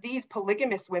voices of these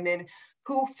polygamous women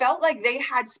who felt like they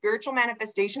had spiritual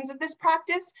manifestations of this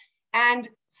practice and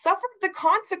suffered the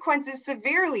consequences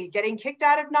severely, getting kicked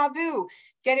out of Nauvoo,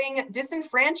 getting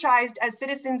disenfranchised as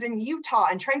citizens in Utah,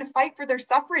 and trying to fight for their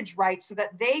suffrage rights so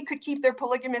that they could keep their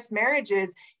polygamous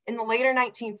marriages in the later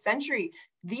 19th century.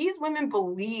 These women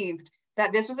believed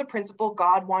that this was a principle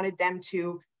God wanted them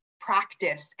to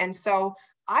practice. And so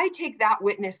I take that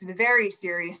witness very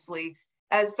seriously.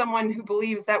 as someone who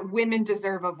believes that women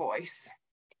deserve a voice.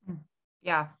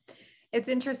 Yeah. It's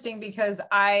interesting because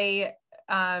I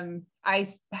had,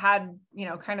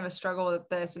 kind of a struggle with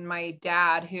this, and my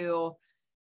dad,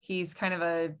 he's kind of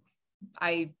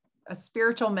a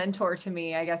spiritual mentor to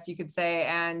me, I guess you could say.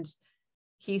 And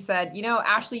he said,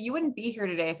 Ashly, you wouldn't be here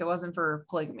today if it wasn't for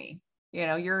polygamy.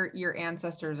 Your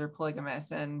ancestors are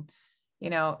polygamous. And,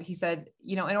 he said,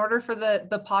 in order for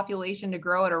the population to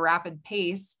grow at a rapid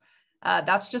pace,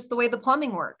 that's just the way the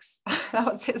plumbing works. That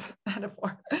was his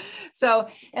metaphor. So,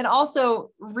 and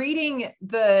also reading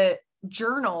the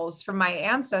journals from my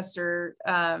ancestor,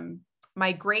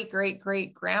 my great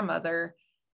grandmother,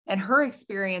 and her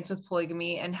experience with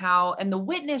polygamy and the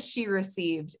witness she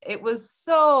received, it was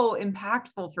so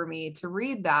impactful for me to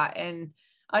read that and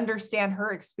understand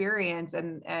her experience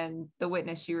and the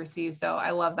witness she received. So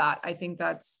I love that. I think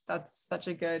that's such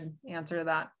a good answer to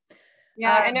that.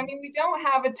 Yeah. And I mean, we don't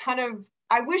have a ton of,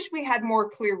 I wish we had more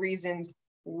clear reasons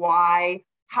why,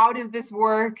 how does this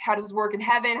work? How does this work in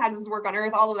heaven? How does this work on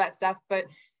earth? All of that stuff. But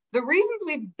the reasons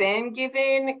we've been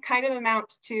given kind of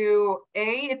amount to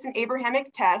it's an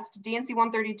Abrahamic test. D&C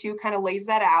 132 kind of lays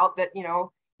that out, that,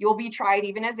 you'll be tried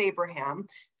even as Abraham.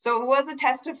 So it was a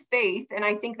test of faith. And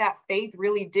I think that faith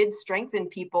really did strengthen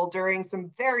people during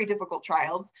some very difficult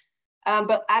trials.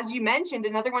 But as you mentioned,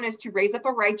 another one is to raise up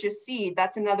a righteous seed.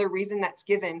 That's another reason that's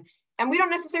given. And we don't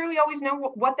necessarily always know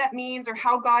what that means or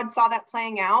how God saw that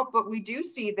playing out, but we do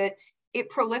see that it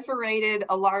proliferated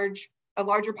a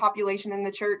larger population in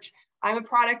the church. I'm a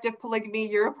product of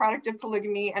polygamy, you're a product of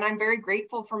polygamy, and I'm very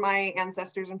grateful for my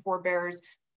ancestors and forebears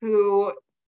who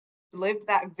lived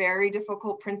that very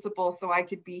difficult principle so I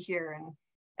could be here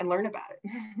and learn about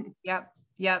it.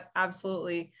 Yep,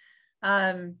 absolutely.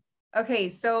 Okay,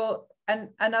 so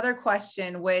another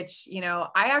question, which,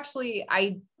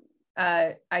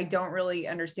 I don't really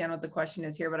understand what the question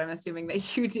is here, but I'm assuming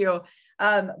that you do.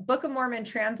 Book of Mormon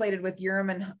translated with Urim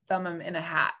and Thummim in a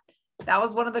hat. That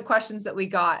was one of the questions that we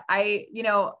got. I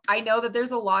know that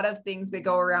there's a lot of things that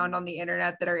go around on the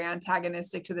internet that are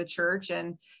antagonistic to the church.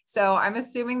 And so I'm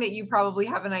assuming that you probably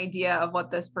have an idea of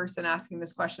what this person asking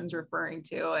this question is referring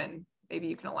to, and maybe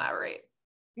you can elaborate.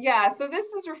 Yeah, so this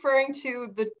is referring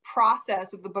to the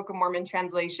process of the Book of Mormon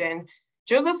translation.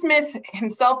 Joseph Smith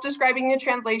himself, describing the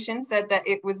translation, said that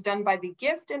it was done by the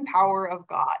gift and power of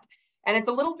God. And it's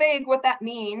a little vague what that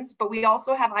means, but we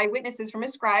also have eyewitnesses from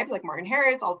his scribes like Martin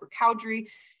Harris, Oliver Cowdery,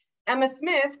 Emma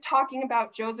Smith, talking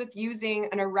about Joseph using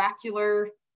an oracular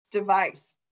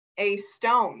device, a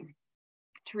stone,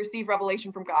 to receive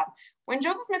revelation from God. When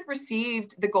Joseph Smith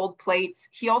received the gold plates,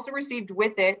 he also received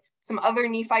with it some other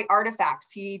Nephite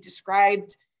artifacts. He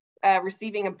described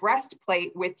receiving a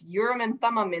breastplate with Urim and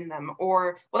Thummim in them,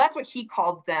 that's what he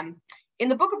called them. In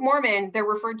the Book of Mormon, they're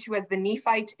referred to as the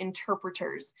Nephite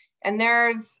interpreters. And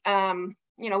there's,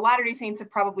 Latter-day Saints have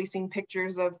probably seen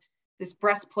pictures of this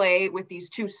breastplate with these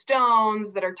two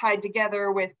stones that are tied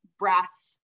together with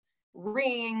brass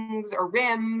rings or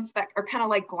rims that are kind of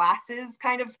like glasses,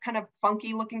 kind of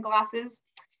funky looking glasses.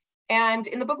 And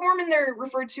in the Book of Mormon, they're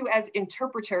referred to as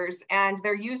interpreters, and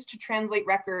they're used to translate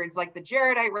records like the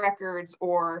Jaredite records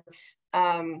or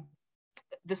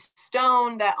the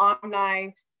stone that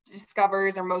Omni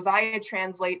discovers or Mosiah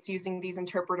translates using these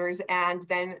interpreters, and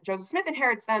then Joseph Smith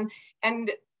inherits them.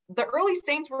 And the early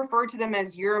saints refer to them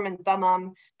as Urim and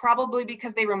Thummim, probably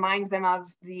because they remind them of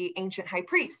the ancient high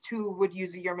priest who would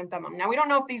use a Urim and Thummim. Now, we don't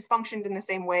know if these functioned in the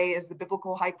same way as the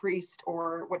biblical high priest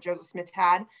or what Joseph Smith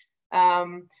had,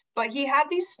 but he had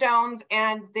these stones,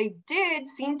 and they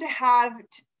seemed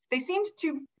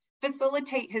to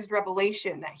facilitate his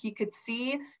revelation, that he could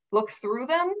look through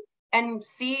them and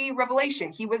see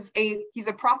revelation. He's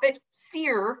a prophet,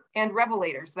 seer, and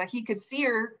revelator, so that he could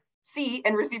see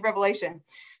and receive revelation.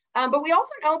 But we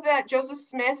also know that Joseph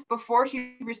Smith, before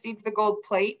he received the gold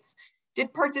plates,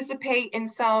 did participate in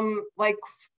some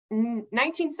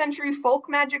 19th century folk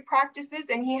magic practices,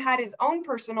 and he had his own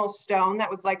personal stone that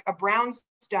was like a brown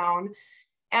stone,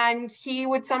 and he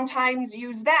would sometimes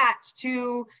use that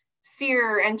to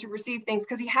seer and to receive things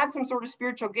because he had some sort of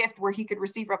spiritual gift where he could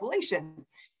receive revelation.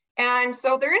 And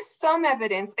so there is some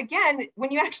evidence. Again,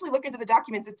 when you actually look into the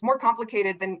documents, it's more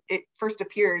complicated than it first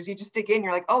appears. You just dig in,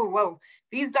 you're like, oh, whoa,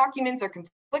 these documents are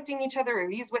conflicting each other, or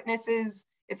these witnesses.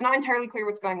 It's not entirely clear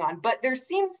what's going on. But there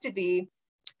seems to be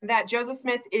that Joseph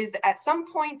Smith is at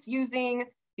some point using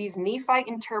these Nephite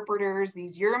interpreters,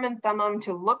 these Urim and Thummim,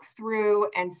 to look through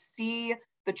and see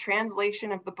the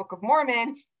translation of the Book of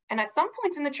Mormon. And at some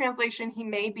points in the translation, he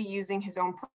may be using his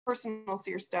own personal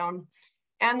seer stone.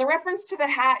 And the reference to the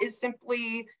hat is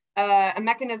simply a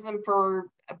mechanism for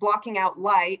blocking out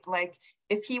light. Like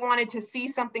if he wanted to see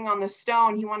something on the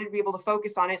stone, he wanted to be able to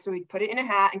focus on it. So he'd put it in a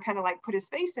hat and kind of like put his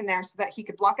face in there so that he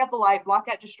could block out the light, block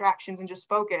out distractions, and just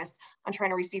focus on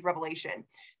trying to receive revelation.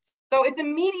 So it's a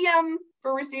medium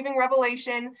for receiving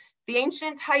revelation. The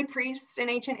ancient high priests in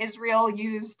ancient Israel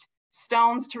used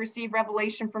stones to receive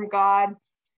revelation from God.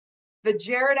 The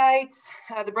Jaredites,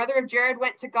 the brother of Jared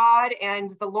went to God,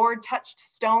 and the Lord touched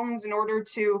stones in order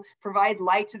to provide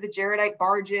light to the Jaredite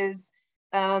barges.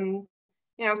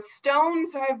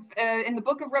 Stones have, in the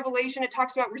book of Revelation, it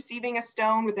talks about receiving a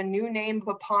stone with a new name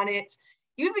upon it.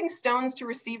 Using stones to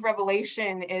receive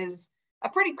revelation is a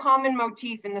pretty common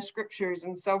motif in the scriptures.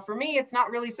 And so for me, it's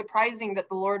not really surprising that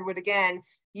the Lord would, again,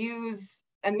 use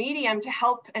a medium to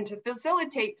help and to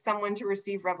facilitate someone to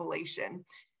receive revelation.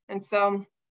 And so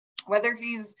whether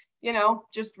he's,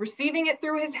 just receiving it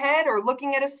through his head or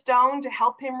looking at a stone to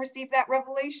help him receive that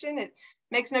revelation, it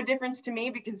makes no difference to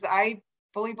me, because I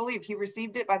fully believe he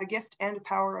received it by the gift and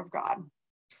power of God.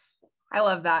 I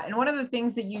love that. And one of the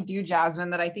things that you do, Jasmine,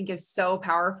 that I think is so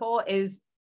powerful is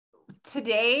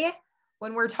today,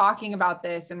 when we're talking about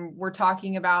this and we're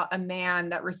talking about a man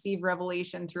that received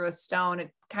revelation through a stone,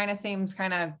 it kind of seems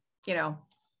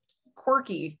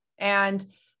quirky.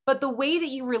 But the way that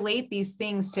you relate these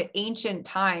things to ancient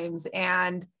times,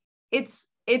 and it's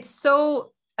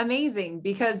so amazing,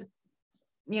 because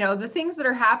the things that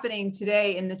are happening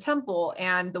today in the temple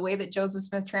and the way that Joseph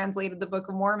Smith translated the Book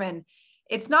of Mormon,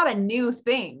 it's not a new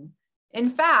thing. In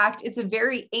fact, it's a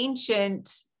very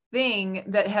ancient thing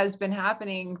that has been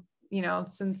happening,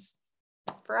 since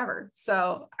forever.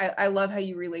 So I love how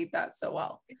you relate that so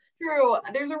well. It's true.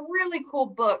 There's a really cool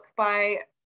book by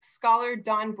scholar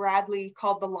Don Bradley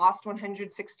called The Lost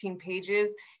 116 Pages.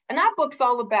 And that book's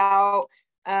all about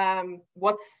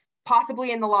what's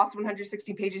possibly in the Lost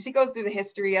 116 Pages. He goes through the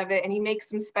history of it, and he makes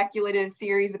some speculative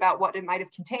theories about what it might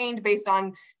have contained based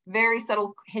on very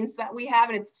subtle hints that we have.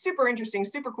 And it's super interesting,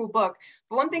 super cool book.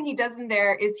 But one thing he does in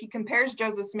there is he compares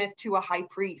Joseph Smith to a high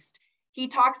priest. He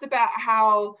talks about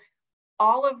how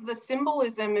all of the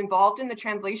symbolism involved in the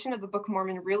translation of the Book of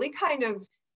Mormon really kind of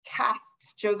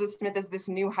casts Joseph Smith as this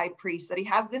new high priest, that he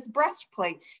has this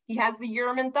breastplate, he has the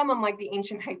Urim and Thummim like the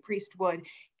ancient high priest would.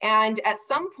 And at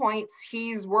some points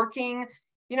he's working,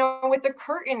 with a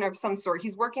curtain of some sort.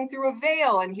 He's working through a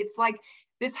veil, and it's like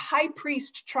this high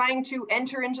priest trying to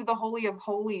enter into the Holy of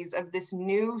Holies of this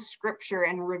new scripture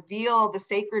and reveal the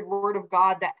sacred word of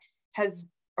God that has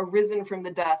arisen from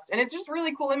the dust. And it's just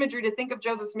really cool imagery to think of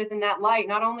Joseph Smith in that light.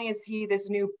 Not only is he this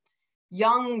new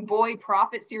young boy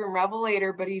prophet, seer, and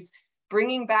revelator, but he's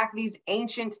bringing back these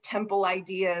ancient temple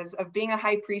ideas of being a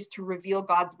high priest to reveal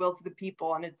God's will to the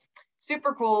people. And it's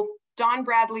super cool. Don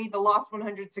Bradley, The Lost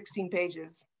 116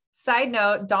 Pages. Side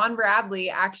note, Don Bradley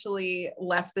actually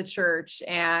left the church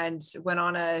and went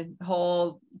on a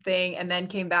whole thing and then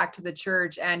came back to the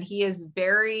church. And he is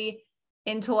very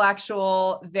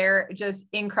intellectual, very just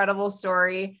incredible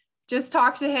story. Just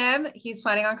talk to him. He's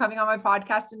planning on coming on my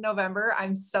podcast in November.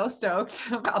 I'm so stoked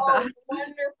about that.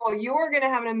 Wonderful. You are going to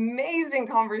have an amazing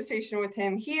conversation with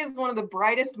him. He is one of the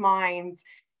brightest minds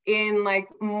in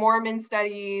Mormon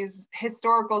studies,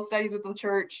 historical studies with the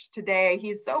church today.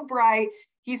 He's so bright.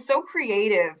 He's so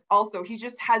creative. Also, he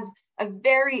just has a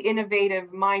very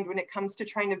innovative mind when it comes to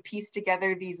trying to piece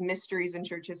together these mysteries in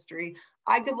church history.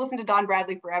 I could listen to Don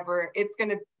Bradley forever.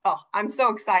 I'm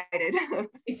so excited.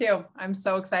 Me too. I'm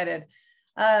so excited.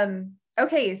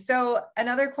 Okay. So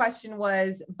another question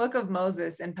was Book of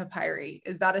Moses and papyri.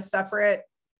 Is that a separate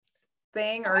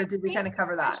thing, or did we kind of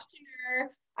cover that?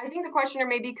 I think the questioner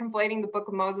may be conflating the Book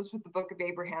of Moses with the Book of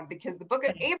Abraham, because the Book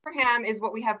of Abraham is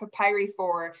what we have papyri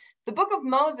for. The Book of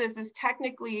Moses is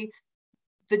technically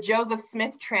the Joseph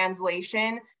Smith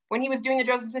translation. When he was doing the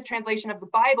Joseph Smith translation of the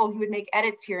Bible, he would make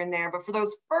edits here and there. But for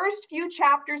those first few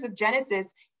chapters of Genesis,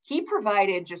 he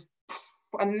provided just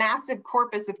a massive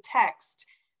corpus of text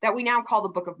that we now call the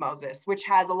Book of Moses, which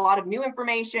has a lot of new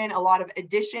information, a lot of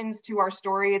additions to our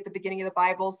story at the beginning of the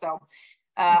Bible. So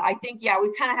I think, we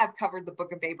kind of have covered the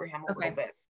Book of Abraham a little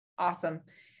bit. Awesome.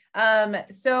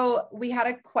 So we had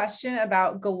a question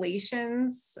about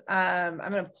Galatians. I'm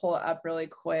going to pull it up really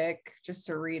quick just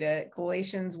to read it.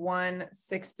 Galatians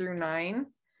 1:6-9.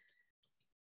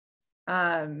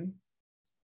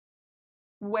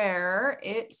 Where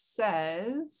it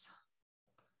says,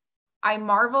 I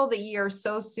marvel that ye are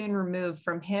so soon removed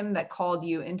from him that called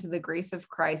you into the grace of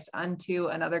Christ unto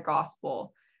another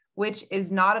gospel, which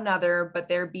is not another, but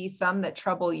there be some that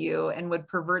trouble you and would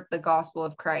pervert the gospel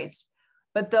of Christ.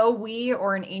 But though we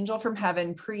or an angel from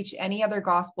heaven preach any other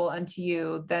gospel unto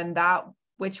you than that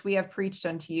which we have preached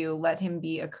unto you, let him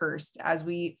be accursed. As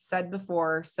we said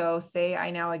before, so say I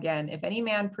now again, if any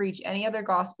man preach any other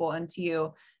gospel unto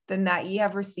you than that ye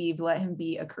have received, let him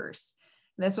be accursed.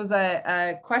 And this was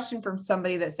a question from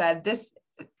somebody that said,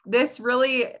 this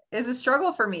really is a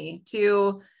struggle for me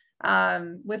to,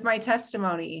 with my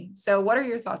testimony. So what are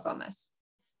your thoughts on this?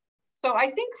 So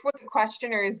I think what the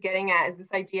questioner is getting at is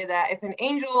this idea that if an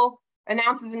angel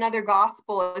announces another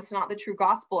gospel, it's not the true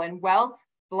gospel. And well,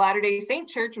 the Latter-day Saint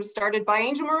Church was started by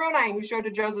Angel Moroni, who showed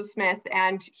to Joseph Smith,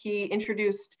 and he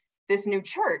introduced this new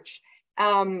church.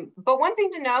 But one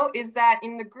thing to note is that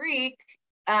in the Greek,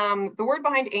 the word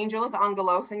behind angel is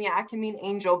angelos, and yeah, it can mean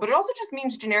angel, but it also just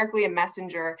means generically a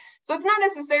messenger. So it's not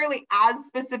necessarily as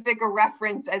specific a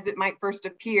reference as it might first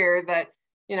appear that,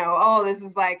 oh, this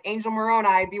is like Angel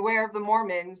Moroni, beware of the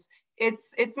Mormons.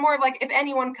 It's more of like, if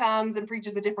anyone comes and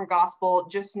preaches a different gospel,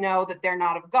 just know that they're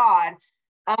not of God.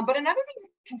 But another thing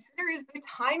to consider is the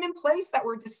time and place that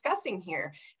we're discussing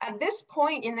here. At this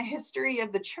point in the history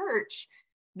of the church,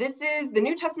 this is the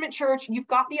New Testament church. You've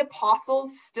got the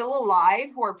apostles still alive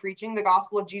who are preaching the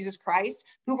gospel of Jesus Christ,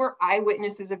 who were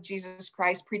eyewitnesses of Jesus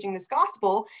Christ preaching this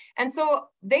gospel. And so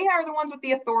they are the ones with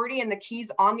the authority and the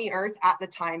keys on the earth at the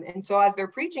time. And so as they're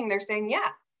preaching, they're saying, yeah,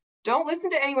 don't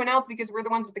listen to anyone else because we're the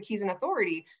ones with the keys and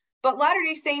authority. But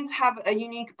Latter-day Saints have a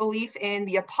unique belief in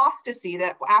the apostasy,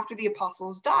 that after the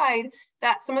apostles died,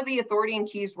 that some of the authority and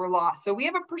keys were lost. So we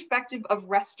have a perspective of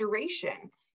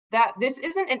restoration, that this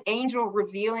isn't an angel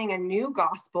revealing a new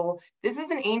gospel. This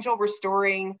is an angel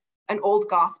restoring an old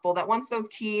gospel, that once those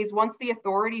keys, once the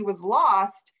authority was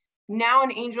lost, now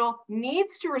an angel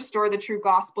needs to restore the true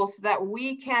gospel so that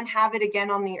we can have it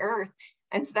again on the earth.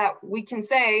 And so that we can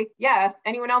say, yeah, if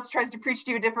anyone else tries to preach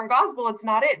to you a different gospel, it's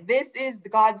not it. This is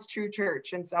God's true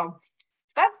church. And so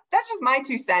that's just my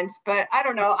 2 cents, but I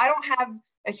don't know. I don't have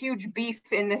a huge beef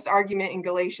in this argument in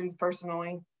Galatians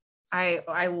personally.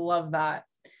 I love that.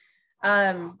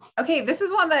 Okay, this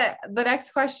is one that the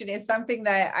next question is something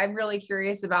that I'm really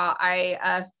curious about.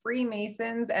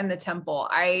 Freemasons and the temple.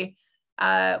 I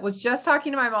was just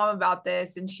talking to my mom about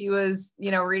this, and she was,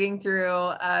 reading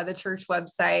through the church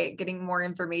website, getting more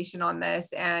information on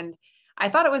this. And I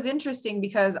thought it was interesting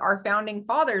because our founding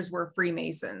fathers were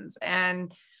Freemasons,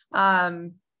 and,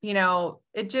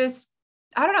 it just,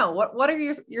 I don't know, what are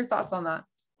your thoughts on that?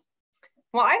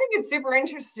 Well, I think it's super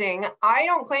interesting. I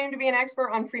don't claim to be an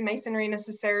expert on Freemasonry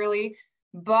necessarily,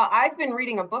 but I've been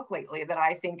reading a book lately that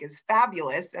I think is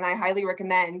fabulous and I highly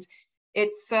recommend.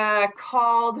 It's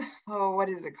called, what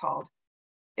is it called?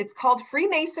 It's called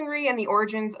Freemasonry and the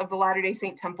Origins of the Latter-day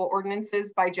Saint Temple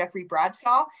Ordinances by Jeffrey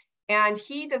Bradshaw. And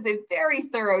he does a very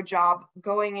thorough job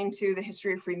going into the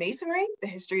history of Freemasonry, the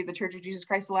history of the Church of Jesus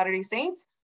Christ of Latter-day Saints,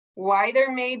 why there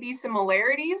may be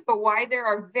similarities, but why there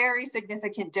are very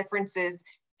significant differences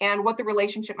and what the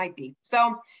relationship might be.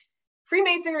 So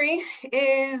Freemasonry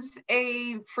is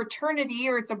a fraternity,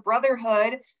 or it's a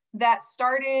brotherhood that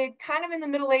started kind of in the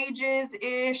Middle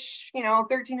Ages-ish,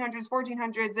 1300s,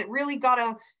 1400s. It really got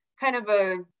a kind of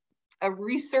a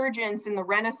resurgence in the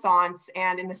Renaissance.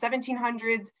 And in the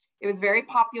 1700s, it was very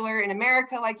popular in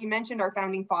America. Like you mentioned, our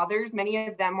founding fathers, many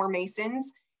of them were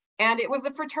Masons. And it was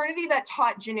a fraternity that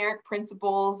taught generic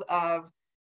principles of,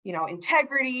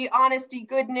 integrity, honesty,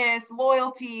 goodness,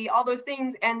 loyalty, all those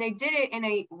things. And they did it in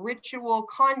a ritual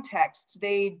context.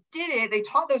 They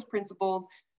taught those principles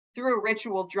through a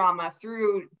ritual drama,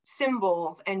 through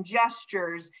symbols and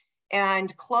gestures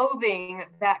and clothing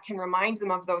that can remind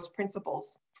them of those principles.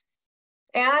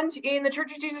 And in the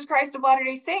Church of Jesus Christ of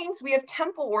Latter-day Saints, we have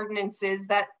temple ordinances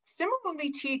that similarly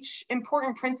teach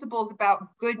important principles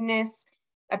about goodness,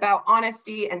 about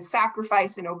honesty and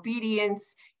sacrifice and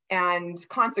obedience and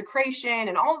consecration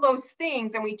and all those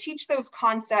things. And we teach those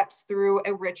concepts through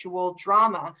a ritual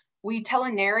drama. We tell a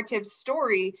narrative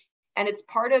story, and it's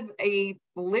part of a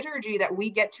liturgy that we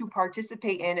get to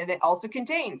participate in. And it also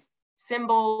contains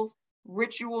symbols,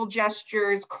 ritual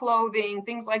gestures, clothing,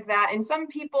 things like that. And some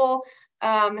people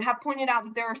have pointed out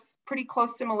that there are pretty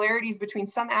close similarities between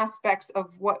some aspects of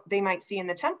what they might see in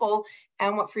the temple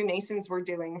and what Freemasons were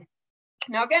doing.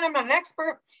 Now, again, I'm not an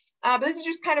expert, but this is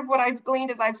just kind of what I've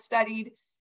gleaned as I've studied.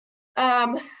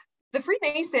 The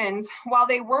Freemasons, while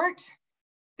they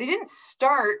didn't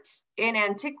start in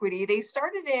antiquity. They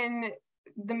started in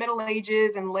the Middle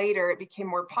Ages, and later it became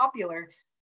more popular.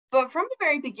 But from the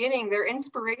very beginning, their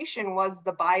inspiration was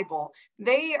the Bible.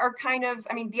 They are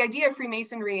the idea of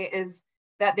Freemasonry is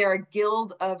that they're a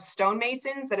guild of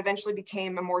stonemasons that eventually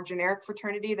became a more generic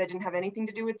fraternity that didn't have anything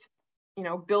to do with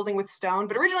building with stone,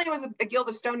 but originally it was a guild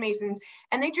of stonemasons,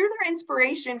 and they drew their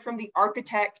inspiration from the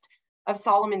architect of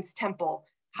Solomon's temple,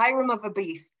 Hiram of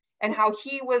Abith. and how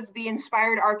he was the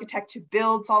inspired architect to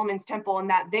build Solomon's temple, and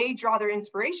that they draw their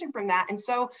inspiration from that. And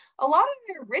so a lot of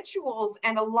their rituals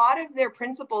and a lot of their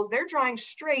principles, they're drawing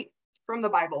straight from the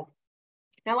Bible.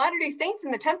 Now, Latter-day Saints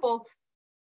in the temple,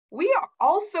 we are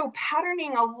also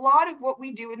patterning a lot of what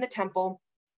we do in the temple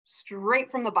straight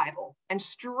from the Bible and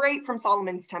straight from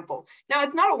Solomon's temple. Now,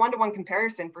 it's not a one-to-one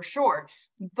comparison for sure,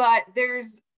 but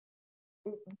there's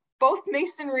both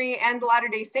Masonry and the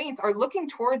Latter-day Saints are looking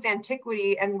towards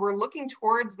antiquity, and we're looking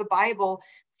towards the Bible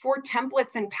for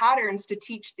templates and patterns to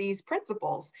teach these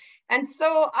principles. And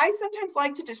so I sometimes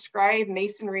like to describe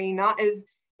Masonry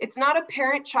it's not a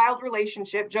parent-child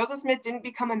relationship. Joseph Smith didn't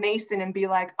become a Mason and be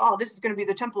like, oh, this is going to be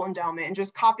the temple endowment, and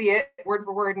just copy it word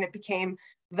for word, and it became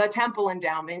the temple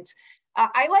endowment.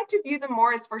 I like to view them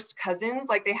more as first cousins,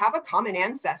 like they have a common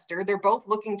ancestor. They're both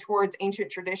looking towards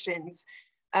ancient traditions.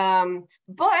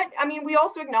 But I mean, we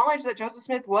also acknowledge that Joseph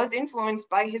Smith was influenced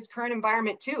by his current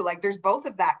environment too. Like there's both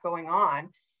of that going on.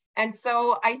 And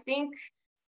so I think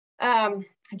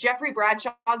Jeffrey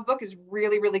Bradshaw's book is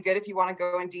really, really good if you want to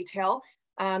go in detail.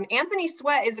 Anthony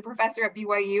Sweat is a professor at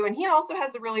BYU, and he also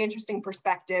has a really interesting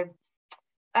perspective.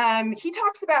 He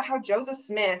talks about how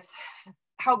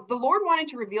how the Lord wanted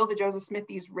to reveal to Joseph Smith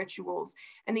these rituals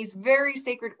and these very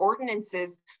sacred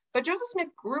ordinances. But Joseph Smith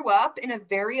grew up in a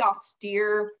very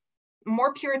austere,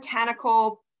 more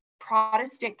puritanical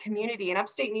Protestant community in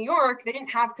upstate New York. They didn't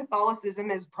have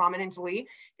Catholicism as prominently.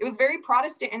 It was very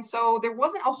Protestant. And so there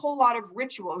wasn't a whole lot of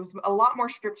ritual. It was a lot more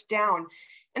stripped down.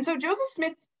 And so Joseph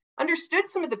Smith understood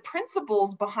some of the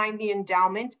principles behind the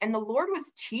endowment, and the Lord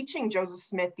was teaching Joseph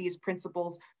Smith these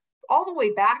principles all the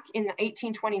way back in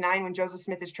 1829 when Joseph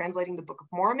Smith is translating the Book of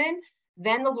Mormon.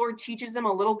 Then the Lord teaches him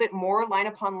a little bit more line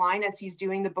upon line as he's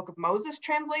doing the Book of Moses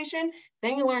translation.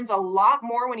 Then he learns a lot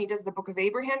more when he does the Book of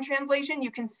Abraham translation.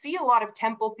 You can see a lot of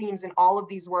temple themes in all of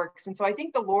these works. And so I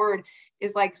think the Lord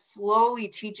is like slowly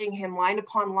teaching him line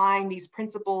upon line these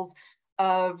principles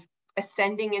of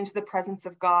ascending into the presence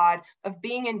of God, of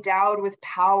being endowed with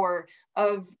power,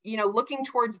 of, looking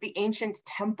towards the ancient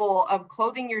temple, of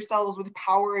clothing yourselves with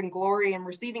power and glory and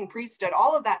receiving priesthood,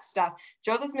 all of that stuff.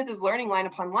 Joseph Smith is learning line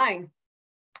upon line.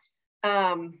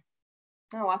 I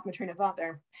lost my train of thought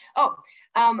there.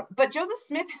 But Joseph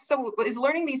Smith is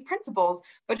learning these principles,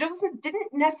 but Joseph Smith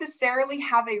didn't necessarily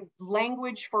have a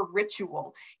language for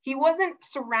ritual. He wasn't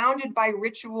surrounded by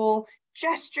ritual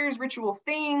gestures, ritual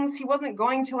things. He wasn't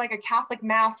going to like a Catholic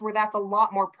mass where that's a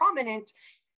lot more prominent.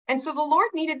 And so the Lord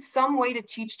needed some way to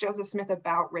teach Joseph Smith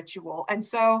about ritual. And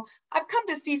so I've come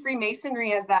to see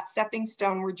Freemasonry as that stepping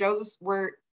stone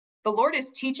where the Lord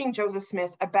is teaching Joseph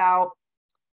Smith about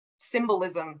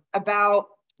symbolism, about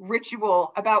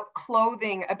ritual, about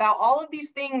clothing, about all of these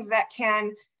things that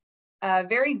can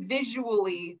very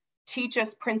visually teach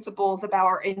us principles about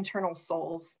our internal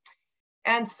souls.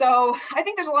 And so I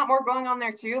think there's a lot more going on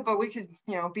there too, but we could,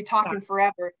 be talking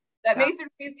forever. That Masonry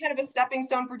is kind of a stepping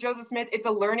stone for Joseph Smith. It's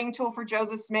a learning tool for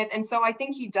Joseph Smith. And so I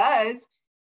think he does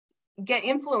get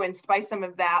influenced by some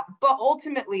of that. But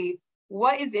ultimately,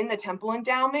 what is in the temple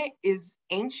endowment is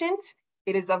ancient,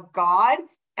 it is of God,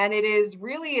 and it is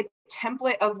really a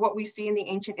template of what we see in the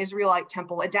ancient Israelite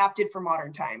temple adapted for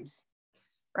modern times.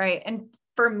 Right. And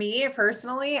for me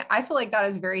personally, I feel like that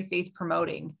is very faith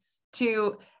promoting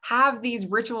to have these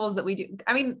rituals that we do.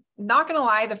 I mean, not going to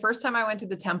lie, the first time I went to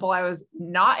the temple, I was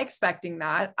not expecting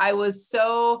that. It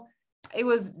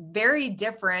was very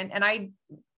different. And I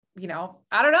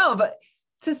don't know, but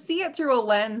to see it through a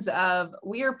lens of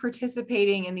we are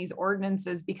participating in these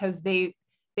ordinances because they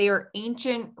are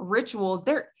ancient rituals.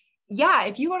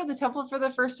 If you go to the temple for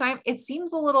the first time, it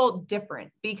seems a little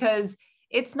different because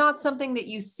it's not something that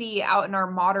you see out in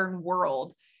our modern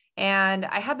world. And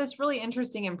I had this really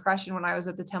interesting impression when I was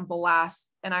at the temple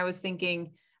last, and I was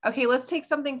thinking, okay, let's take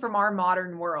something from our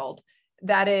modern world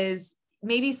that is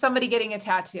maybe somebody getting a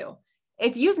tattoo.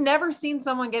 If you've never seen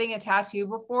someone getting a tattoo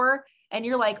before, and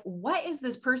you're like, what is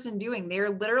this person doing? They're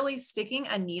literally sticking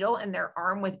a needle in their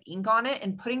arm with ink on it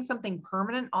and putting something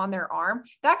permanent on their arm.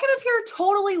 That can appear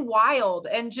totally wild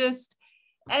and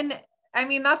I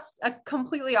mean, that's a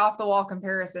completely off the wall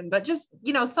comparison, but just,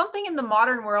 something in the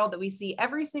modern world that we see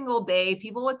every single day,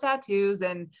 people with tattoos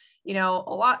and,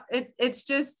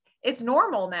 it's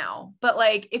normal now. But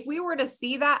like, if we were to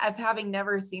see that of having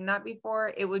never seen that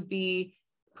before, it would be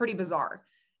pretty bizarre.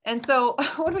 And so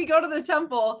when we go to the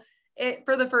temple,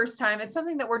 for the first time, it's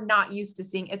something that we're not used to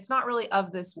seeing. It's not really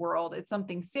of this world. It's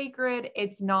something sacred.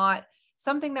 It's not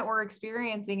something that we're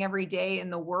experiencing every day in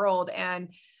the world. And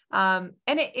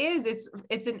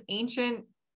it's an ancient,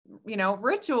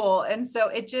 ritual. And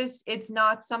so it's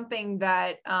not something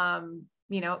that,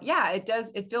 yeah,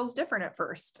 it feels different at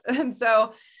first. And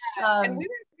so, and we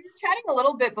were chatting a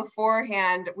little bit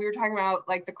beforehand. We were talking about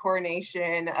like the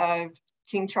coronation of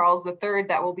King Charles III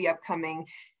that will be upcoming.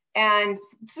 And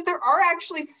so there are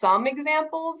actually some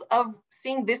examples of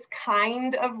seeing this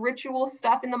kind of ritual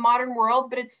stuff in the modern world,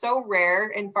 but it's so rare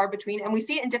and far between. And we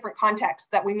see it in different contexts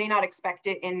that we may not expect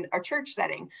it in a church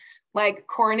setting. Like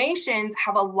coronations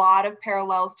have a lot of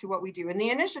parallels to what we do in the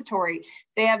initiatory.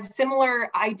 They have similar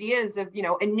ideas of,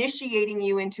 initiating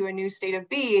you into a new state of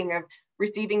being, of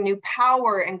receiving new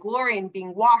power and glory and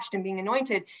being washed and being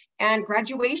anointed. And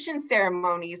graduation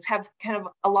ceremonies have kind of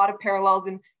a lot of parallels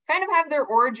and kind of have their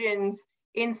origins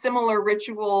in similar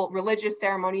ritual religious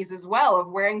ceremonies as well, of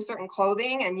wearing certain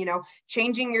clothing and,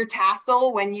 changing your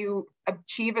tassel when you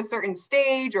achieve a certain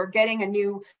stage, or getting a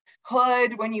new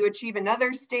hood when you achieve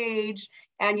another stage.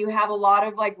 And you have a lot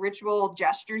of like ritual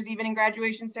gestures even in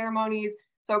graduation ceremonies.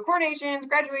 So coronations,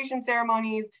 graduation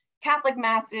ceremonies, Catholic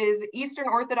masses, Eastern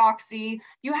Orthodoxy,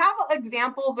 you have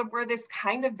examples of where this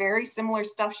kind of very similar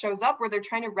stuff shows up, where they're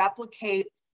trying to replicate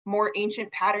more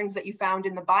ancient patterns that you found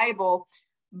in the Bible.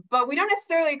 But we don't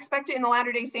necessarily expect it in the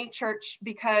Latter-day Saint church,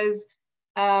 because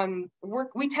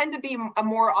we tend to be a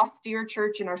more austere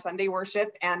church in our Sunday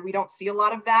worship, and we don't see a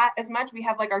lot of that as much. We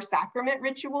have like our sacrament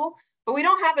ritual, but we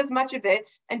don't have as much of it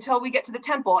until we get to the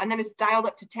temple, and then it's dialed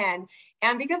up to 10.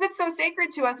 And because it's so sacred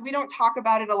to us, we don't talk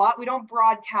about it a lot. We don't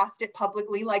broadcast it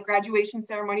publicly like graduation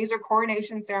ceremonies or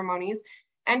coronation ceremonies.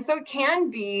 And so it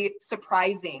can be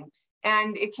surprising,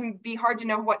 and it can be hard to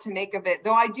know what to make of it.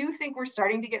 Though I do think we're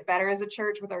starting to get better as a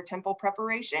church with our temple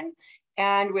preparation,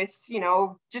 and with,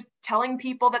 just telling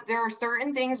people that there are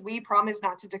certain things we promise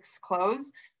not to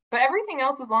disclose. But everything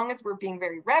else, as long as we're being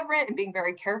very reverent and being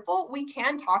very careful, we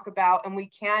can talk about, and we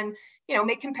can,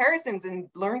 make comparisons and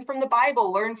learn from the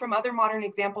Bible, learn from other modern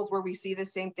examples where we see the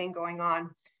same thing going on.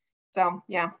 So,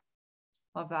 yeah.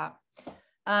 Love that.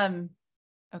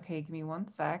 Okay, give me one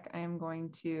sec. I am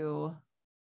going to,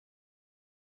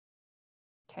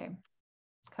 okay.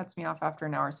 It cuts me off after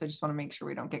an hour. So I just want to make sure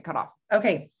we don't get cut off.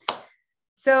 Okay.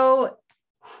 So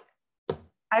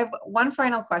I have one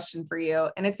final question for you,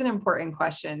 and it's an important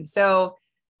question. So,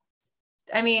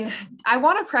 I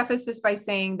want to preface this by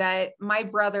saying that my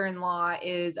brother-in-law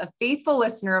is a faithful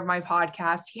listener of my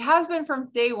podcast. He has been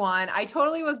from day one. I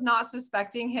totally was not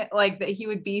suspecting him, like that he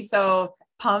would be so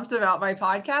pumped about my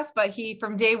podcast, but he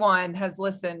from day one has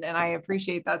listened, and I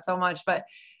appreciate that so much. But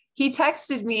he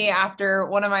texted me after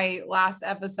one of my last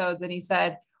episodes, and he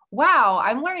said, wow,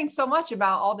 I'm learning so much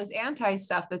about all this anti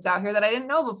stuff that's out here that I didn't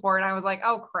know before. And I was like,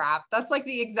 oh crap, that's like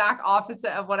the exact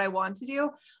opposite of what I want to do.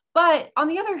 But on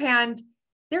the other hand,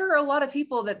 there are a lot of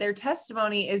people that their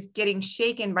testimony is getting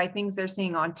shaken by things they're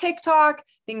seeing on TikTok,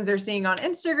 things they're seeing on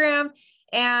Instagram.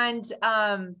 And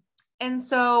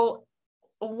so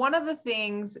one of the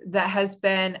things that has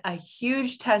been a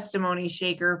huge testimony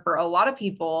shaker for a lot of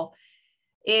people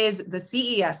is the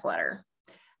CES letter.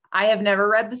 I have never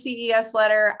read the CES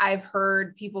letter. I've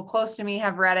heard people close to me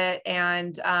have read it.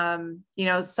 And,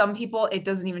 some people, it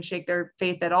doesn't even shake their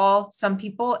faith at all. Some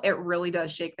people, it really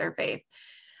does shake their faith.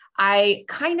 I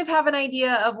kind of have an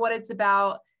idea of what it's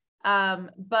about.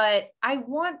 But I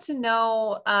want to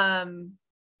know,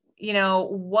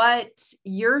 what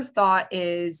your thought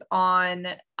is on,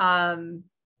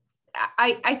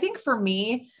 I think for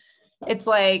me, it's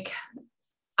like,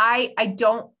 I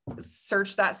don't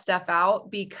search that stuff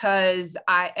out because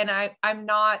I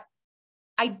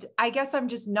guess I'm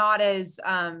just not as,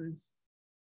 I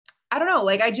don't know,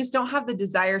 like, I just don't have the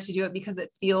desire to do it because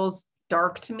it feels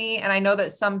dark to me. And I know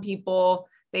that some people,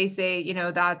 they say,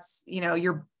 that's,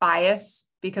 your bias,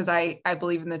 because I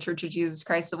believe in the Church of Jesus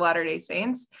Christ of Latter-day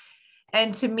Saints.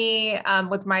 And to me,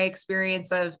 with my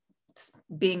experience of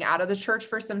being out of the church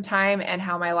for some time and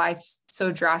how my life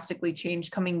so drastically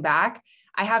changed coming back,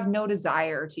 I have no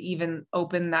desire to even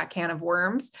open that can of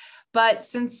worms. But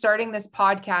since starting this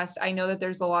podcast, I know that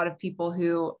there's a lot of people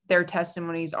who their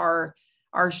testimonies are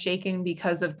shaken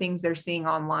because of things they're seeing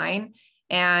online.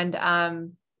 And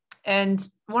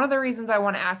one of the reasons I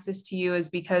want to ask this to you is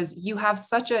because you have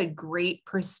such a great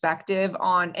perspective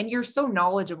on, and you're so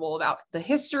knowledgeable about the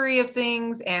history of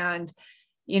things. And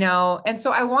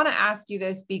so I want to ask you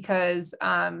this because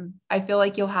I feel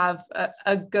like you'll have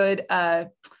a good,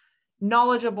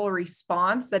 knowledgeable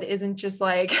response that isn't just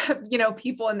like,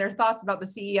 people and their thoughts about the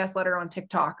CES letter on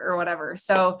TikTok or whatever.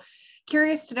 So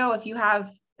curious to know if you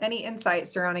have any insight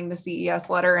surrounding the CES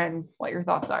letter and what your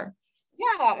thoughts are.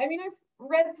 Yeah, I've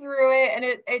read through it, and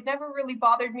it never really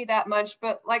bothered me that much.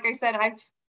 But like I said, I've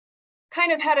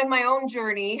kind of had my own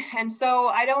journey. And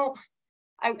so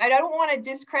I don't want to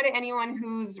discredit anyone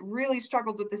who's really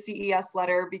struggled with the CES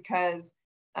letter, because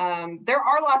there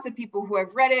are lots of people who have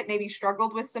read it, maybe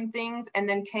struggled with some things, and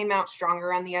then came out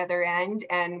stronger on the other end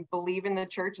and believe in the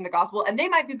church and the gospel. And they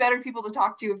might be better people to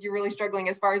talk to if you're really struggling,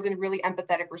 as far as a really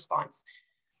empathetic response.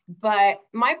 But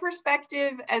my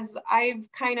perspective, as I've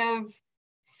kind of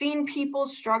seen people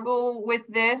struggle with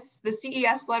this, the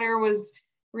CES letter was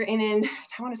written in,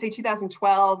 I want to say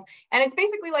 2012, and it's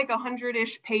basically like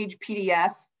 100-ish page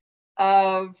PDF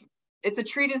of, it's a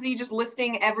treatise just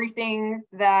listing everything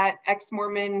that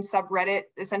ex-Mormon subreddit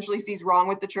essentially sees wrong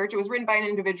with the church. It was written by an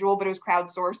individual, but it was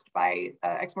crowdsourced by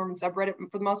ex-Mormon subreddit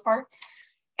for the most part.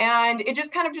 And it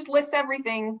just kind of just lists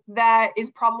everything that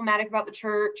is problematic about the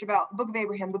church, about the Book of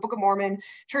Abraham, the Book of Mormon,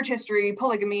 church history,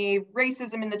 polygamy,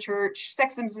 racism in the church,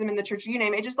 sexism in the church, you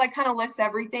name it. It just like kind of lists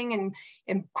everything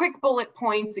in quick bullet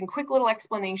points and quick little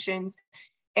explanations.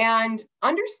 And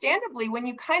understandably, when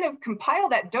you kind of compile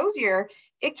that dossier,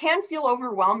 it can feel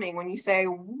overwhelming when you say,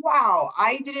 wow,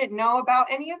 I didn't know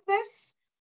about any of this.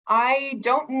 I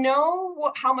don't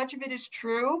know how much of it is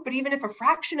true, but even if a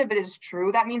fraction of it is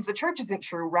true, that means the church isn't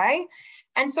true, right?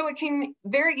 And so it can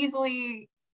very easily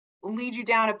lead you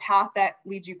down a path that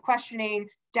leads you questioning,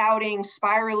 doubting,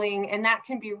 spiraling, and that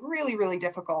can be really, really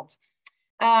difficult.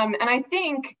 And I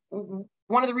think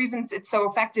one of the reasons it's so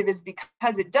effective is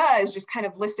because it does just kind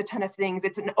of list a ton of things.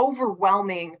 It's an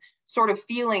overwhelming sort of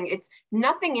feeling. It's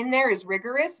nothing in there is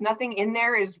rigorous, nothing in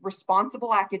there is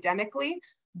responsible academically,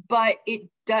 but it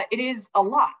is a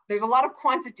lot. There's a lot of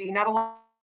quantity, not a lot.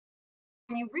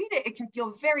 When you read it, it can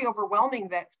feel very overwhelming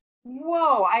that,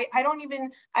 whoa, I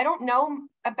didn't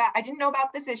know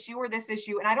about this issue or this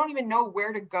issue, and I don't even know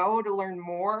where to go to learn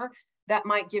more that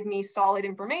might give me solid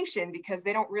information, because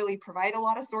they don't really provide a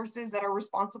lot of sources that are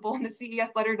responsible in the CES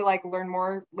letter to like learn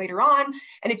more later on.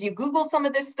 And if you Google some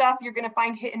of this stuff, you're going to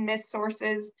find hit and miss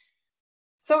sources.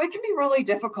 So it can be really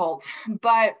difficult.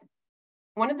 But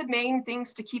one of the main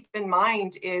things to keep in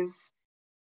mind is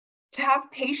to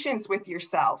have patience with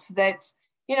yourself, that,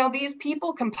 you know, these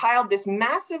people compiled this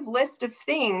massive list of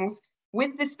things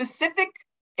with the specific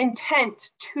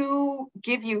intent to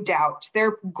give you doubt.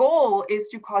 Their goal is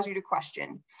to cause you to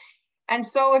question. And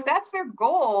so if that's their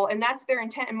goal and that's their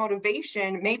intent and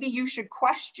motivation, maybe you should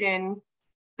question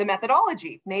the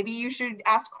methodology. Maybe you should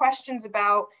ask questions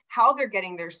about how they're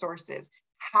getting their sources.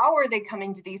 How are they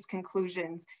coming to these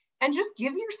conclusions? And just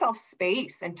give yourself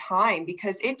space and time,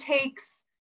 because it takes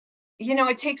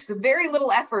very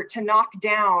little effort to knock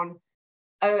down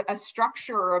a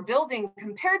structure or a building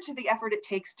compared to the effort it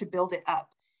takes to build it up.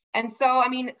 And so, I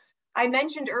mean, I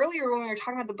mentioned earlier when we were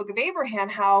talking about the Book of Abraham,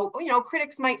 how, you know,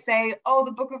 critics might say, oh,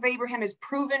 the Book of Abraham is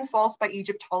proven false by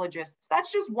Egyptologists.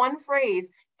 That's just one phrase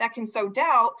that can sow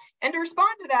doubt. And to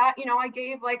respond to that, you know, I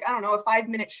gave like, I don't know, a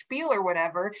 5-minute spiel or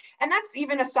whatever. And that's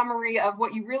even a summary of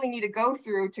what you really need to go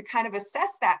through to kind of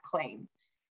assess that claim.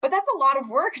 But that's a lot of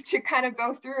work to kind of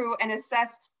go through and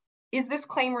assess, is this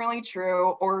claim really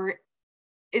true? Or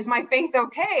is my faith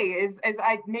okay?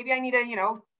 Maybe I need to, you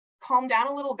know, calm down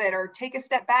a little bit or take a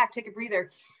step back, take a breather.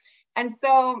 And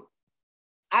so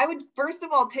I would first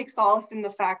of all take solace in the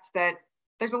fact that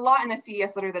there's a lot in the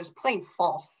CES letter that is plain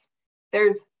false.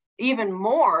 There's even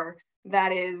more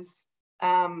that is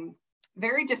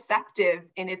very deceptive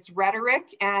in its rhetoric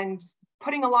and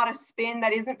putting a lot of spin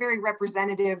that isn't very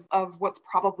representative of what's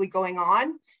probably going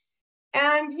on.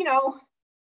 And, you know,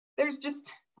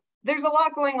 there's a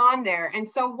lot going on there. And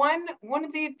so one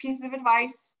of the pieces of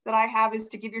advice that I have is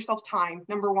to give yourself time.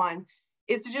 Number one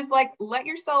is to just like let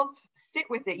yourself sit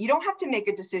with it. You don't have to make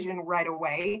a decision right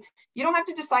away. You don't have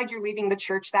to decide you're leaving the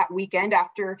church that weekend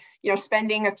after, you know,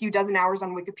 spending a few dozen hours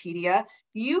on Wikipedia.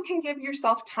 You can give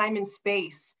yourself time and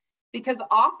space, because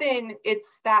often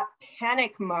it's that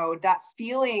panic mode, that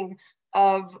feeling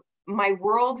of my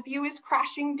worldview is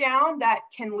crashing down, that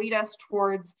can lead us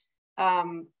towards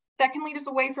that can lead us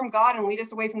away from God and lead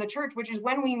us away from the church, which is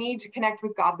when we need to connect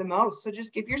with God the most. So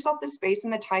just give yourself the space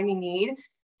and the time you need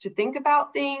to think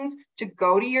about things, to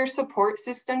go to your support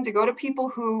system, to go to people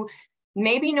who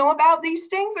maybe know about these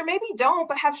things or maybe don't,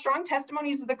 but have strong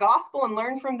testimonies of the gospel and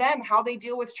learn from them how they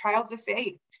deal with trials of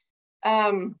faith.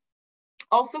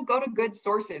 Also go to good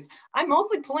sources. I'm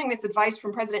mostly pulling this advice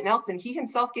from President Nelson. He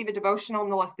himself gave a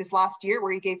devotional this last year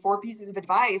where he gave 4 pieces of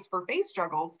advice for faith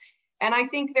struggles. And I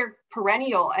think they're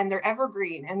perennial and they're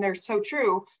evergreen and they're so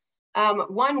true.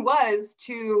 One was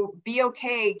to be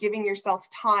okay giving yourself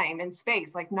time and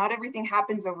space. Like, not everything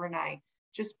happens overnight.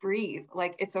 Just breathe.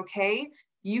 Like, it's okay.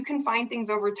 You can find things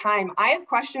over time. I have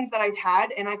questions that I've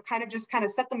had and I've kind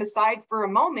of set them aside for a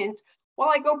moment while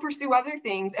I go pursue other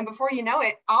things. And before you know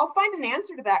it, I'll find an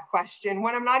answer to that question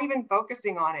when I'm not even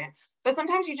focusing on it. But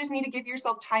sometimes you just need to give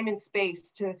yourself time and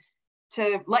space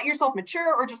to let yourself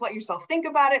mature, or just let yourself think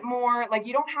about it more. Like,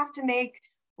 you don't have to make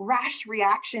rash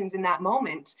reactions in that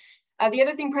moment. The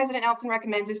other thing President Nelson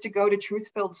recommends is to go to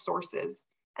truth-filled sources.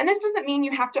 And this doesn't mean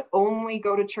you have to only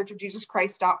go to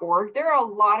churchofjesuschrist.org. There are a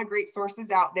lot of great sources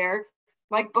out there,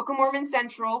 like Book of Mormon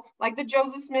Central, like the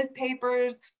Joseph Smith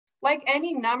papers, like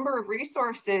any number of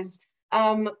resources.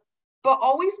 But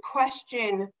always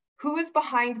question who is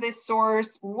behind this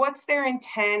source, what's their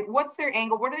intent, what's their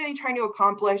angle, what are they trying to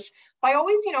accomplish? By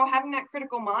always, having that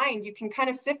critical mind, you can kind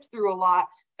of sift through a lot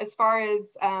as far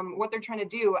as what they're trying to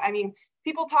do. I mean,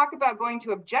 people talk about going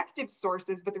to objective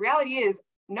sources, but the reality is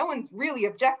no one's really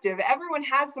objective. Everyone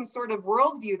has some sort of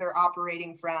worldview they're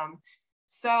operating from.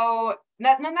 So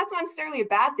that's not necessarily a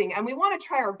bad thing. And we want to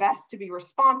try our best to be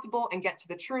responsible and get to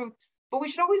the truth, but we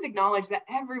should always acknowledge that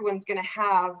everyone's going to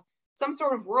have some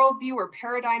sort of worldview or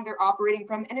paradigm they're operating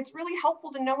from. And it's really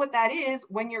helpful to know what that is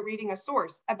when you're reading a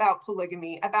source about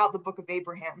polygamy, about the Book of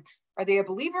Abraham. Are they a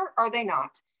believer? Are they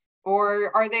not?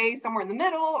 Or are they somewhere in the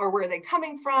middle, or where are they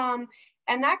coming from?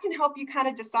 And that can help you kind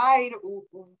of decide,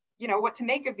 what to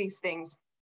make of these things.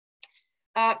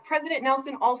 President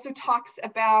Nelson also talks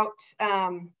about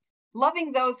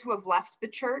loving those who have left the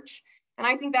church. And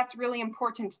I think that's really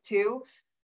important too,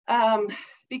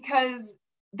 because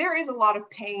there is a lot of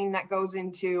pain that goes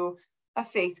into a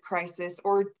faith crisis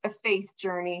or a faith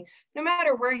journey. No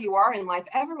matter where you are in life,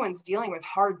 everyone's dealing with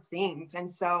hard things.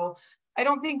 And so I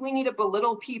don't think we need to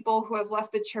belittle people who have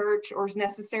left the church or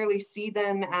necessarily see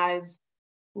them as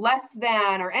less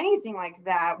than or anything like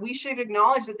that. We should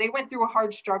acknowledge that they went through a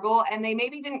hard struggle and they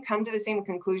maybe didn't come to the same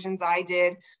conclusions I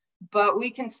did, but we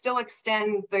can still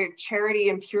extend the charity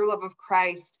and pure love of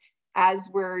Christ as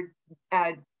we're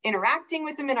interacting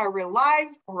with them in our real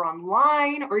lives or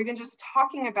online, or even just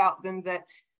talking about them, that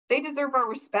they deserve our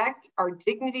respect, our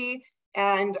dignity,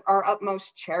 and our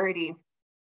utmost charity.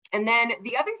 And then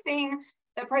the other thing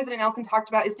that President Nelson talked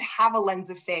about is to have a lens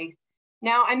of faith.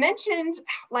 Now, I mentioned,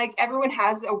 like, everyone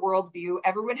has a worldview,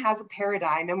 everyone has a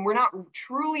paradigm, and we're not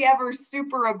truly ever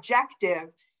super objective.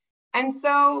 And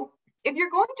so if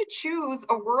you're going to choose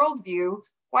a worldview,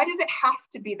 why does it have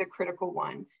to be the critical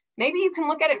one? Maybe you can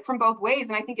look at it from both ways.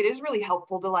 And I think it is really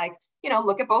helpful to,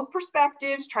 look at both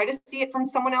perspectives, try to see it from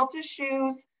someone else's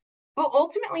shoes. But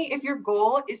ultimately, if your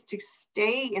goal is to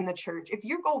stay in the church, if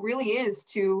your goal really is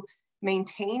to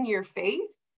maintain your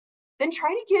faith, then try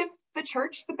to give the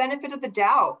church the benefit of the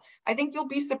doubt. I think you'll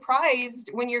be surprised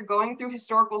when you're going through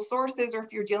historical sources, or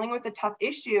if you're dealing with a tough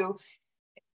issue,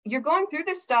 you're going through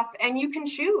this stuff and you can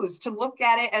choose to look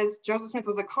at it as Joseph Smith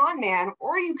was a con man,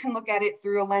 or you can look at it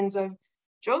through a lens of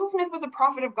Joseph Smith was a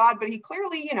prophet of God, but he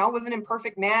clearly, was an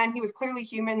imperfect man. He was clearly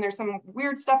human. There's some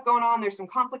weird stuff going on. There's some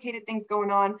complicated things going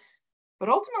on, but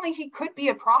ultimately he could be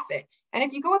a prophet. And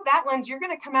if you go with that lens, you're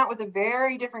going to come out with a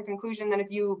very different conclusion than if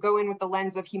you go in with the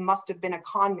lens of he must have been a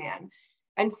con man.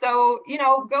 And so,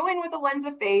 go in with a lens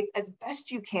of faith as best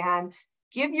you can.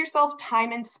 Give yourself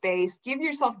time and space. Give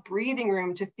yourself breathing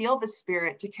room to feel the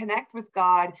Spirit, to connect with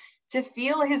God, to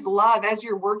feel his love as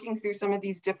you're working through some of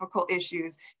these difficult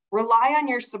issues. Rely on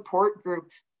your support group.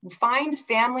 Find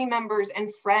family members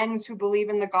and friends who believe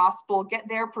in the gospel. Get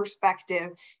their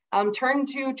perspective. Turn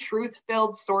to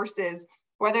truth-filled sources,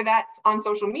 whether that's on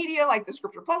social media like the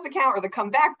Scripture Plus account or the Come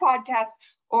Back podcast,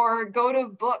 or go to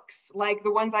books like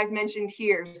the ones I've mentioned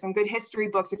here, some good history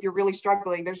books if you're really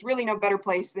struggling. There's really no better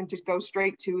place than to go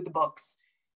straight to the books.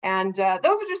 And those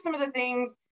are just some of the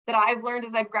things that I've learned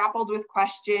as I've grappled with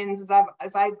questions, as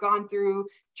I've gone through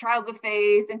trials of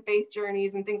faith and faith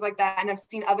journeys and things like that, and I've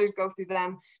seen others go through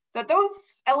them, that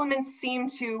those elements seem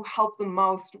to help the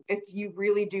most if you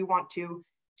really do want to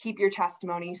keep your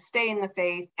testimony, stay in the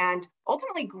faith, and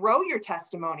ultimately grow your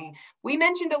testimony. We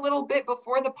mentioned a little bit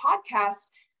before the podcast,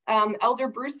 Elder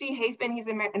Bruce C. Hafen, he's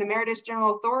an emeritus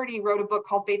general authority, wrote a book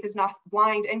called Faith is Not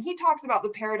Blind, and he talks about the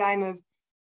paradigm of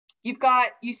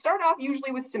you start off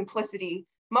usually with simplicity.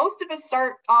 Most of us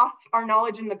start off our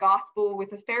knowledge in the gospel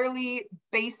with a fairly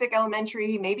basic,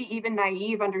 elementary, maybe even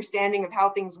naive understanding of how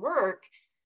things work.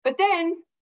 But then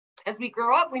as we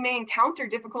grow up, we may encounter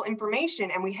difficult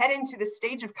information and we head into this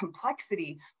stage of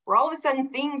complexity where all of a sudden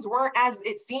things weren't as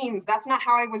it seems. That's not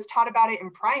how I was taught about it in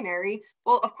primary.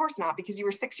 Well, of course not, because you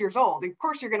were 6 years old. Of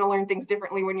course, you're going to learn things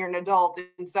differently when you're an adult.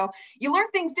 And so you learn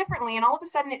things differently, and all of a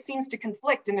sudden it seems to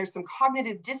conflict, and there's some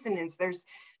cognitive dissonance, there's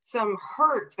some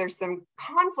hurt, there's some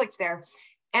conflict there.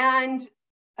 And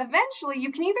eventually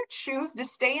you can either choose to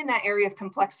stay in that area of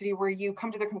complexity where you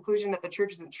come to the conclusion that the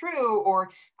church isn't true, or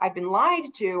I've been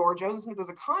lied to, or Joseph Smith was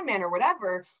a con man, or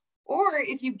whatever. Or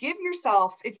if you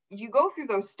go through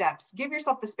those steps, give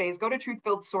yourself the space, go to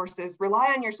truth-filled sources,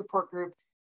 rely on your support group,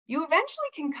 you eventually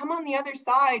can come on the other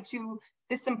side to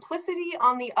the simplicity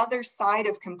on the other side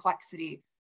of complexity,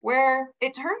 where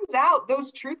it turns out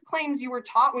those truth claims you were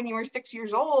taught when you were 6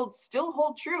 years old still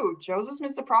hold true. Joseph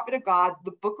Smith is a prophet of God.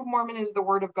 The Book of Mormon is the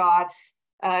word of God.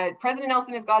 President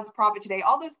Nelson is God's prophet today,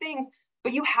 all those things.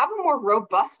 But you have a more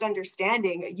robust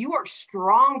understanding. You are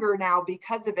stronger now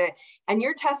because of it. And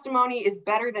your testimony is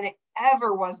better than it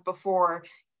ever was before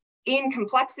in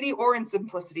complexity or in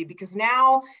simplicity, because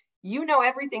now you know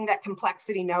everything that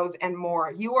complexity knows and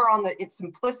more. You are on its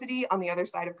simplicity on the other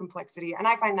side of complexity. And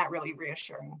I find that really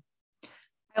reassuring.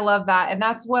 I love that. And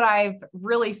that's what I've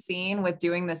really seen with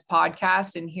doing this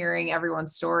podcast and hearing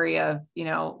everyone's story of,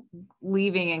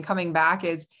 leaving and coming back,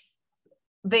 is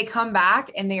they come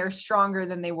back and they are stronger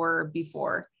than they were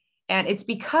before. And it's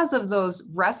because of those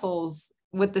wrestles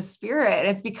with the Spirit. And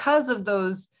it's because of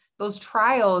those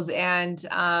trials and,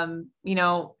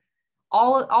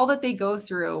 all that they go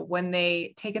through when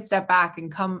they take a step back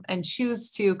and come and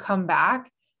choose to come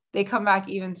back, they come back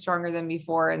even stronger than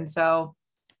before. And so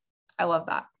I love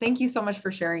that. Thank you so much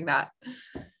for sharing that.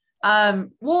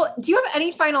 Well, do you have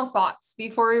any final thoughts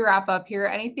before we wrap up here?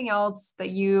 Anything else that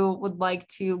you would like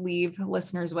to leave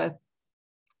listeners with?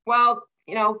 Well,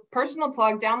 personal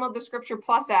plug, download the Scripture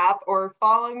Plus app or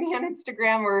follow me on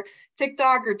Instagram or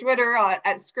TikTok or Twitter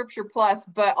at Scripture Plus.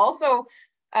 But also,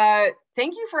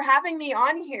 thank you for having me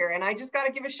on here. And I just got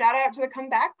to give a shout out to the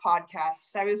Comeback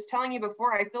podcast. I was telling you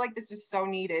before, I feel like this is so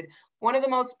needed. One of the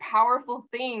most powerful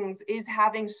things is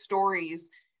having stories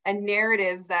and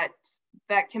narratives that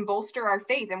can bolster our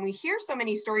faith. And we hear so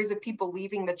many stories of people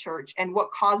leaving the church and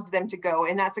what caused them to go.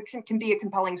 And can be a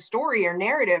compelling story or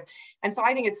narrative. And so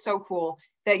I think it's so cool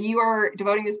that you are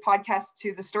devoting this podcast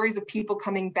to the stories of people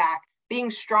coming back, being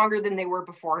stronger than they were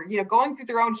before, going through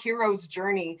their own hero's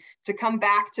journey to come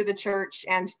back to the church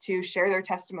and to share their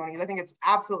testimonies. I think it's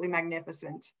absolutely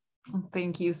magnificent.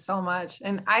 Thank you so much.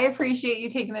 And I appreciate you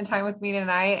taking the time with me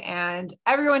tonight, and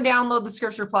everyone download the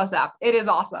Scripture Plus app. It is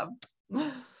awesome.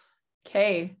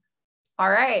 Okay. All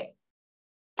right.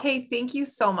 Okay. Thank you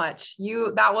so much.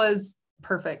 That was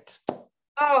perfect.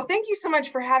 Oh, thank you so much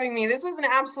for having me. This was an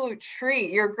absolute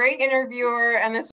treat. You're a great interviewer, and this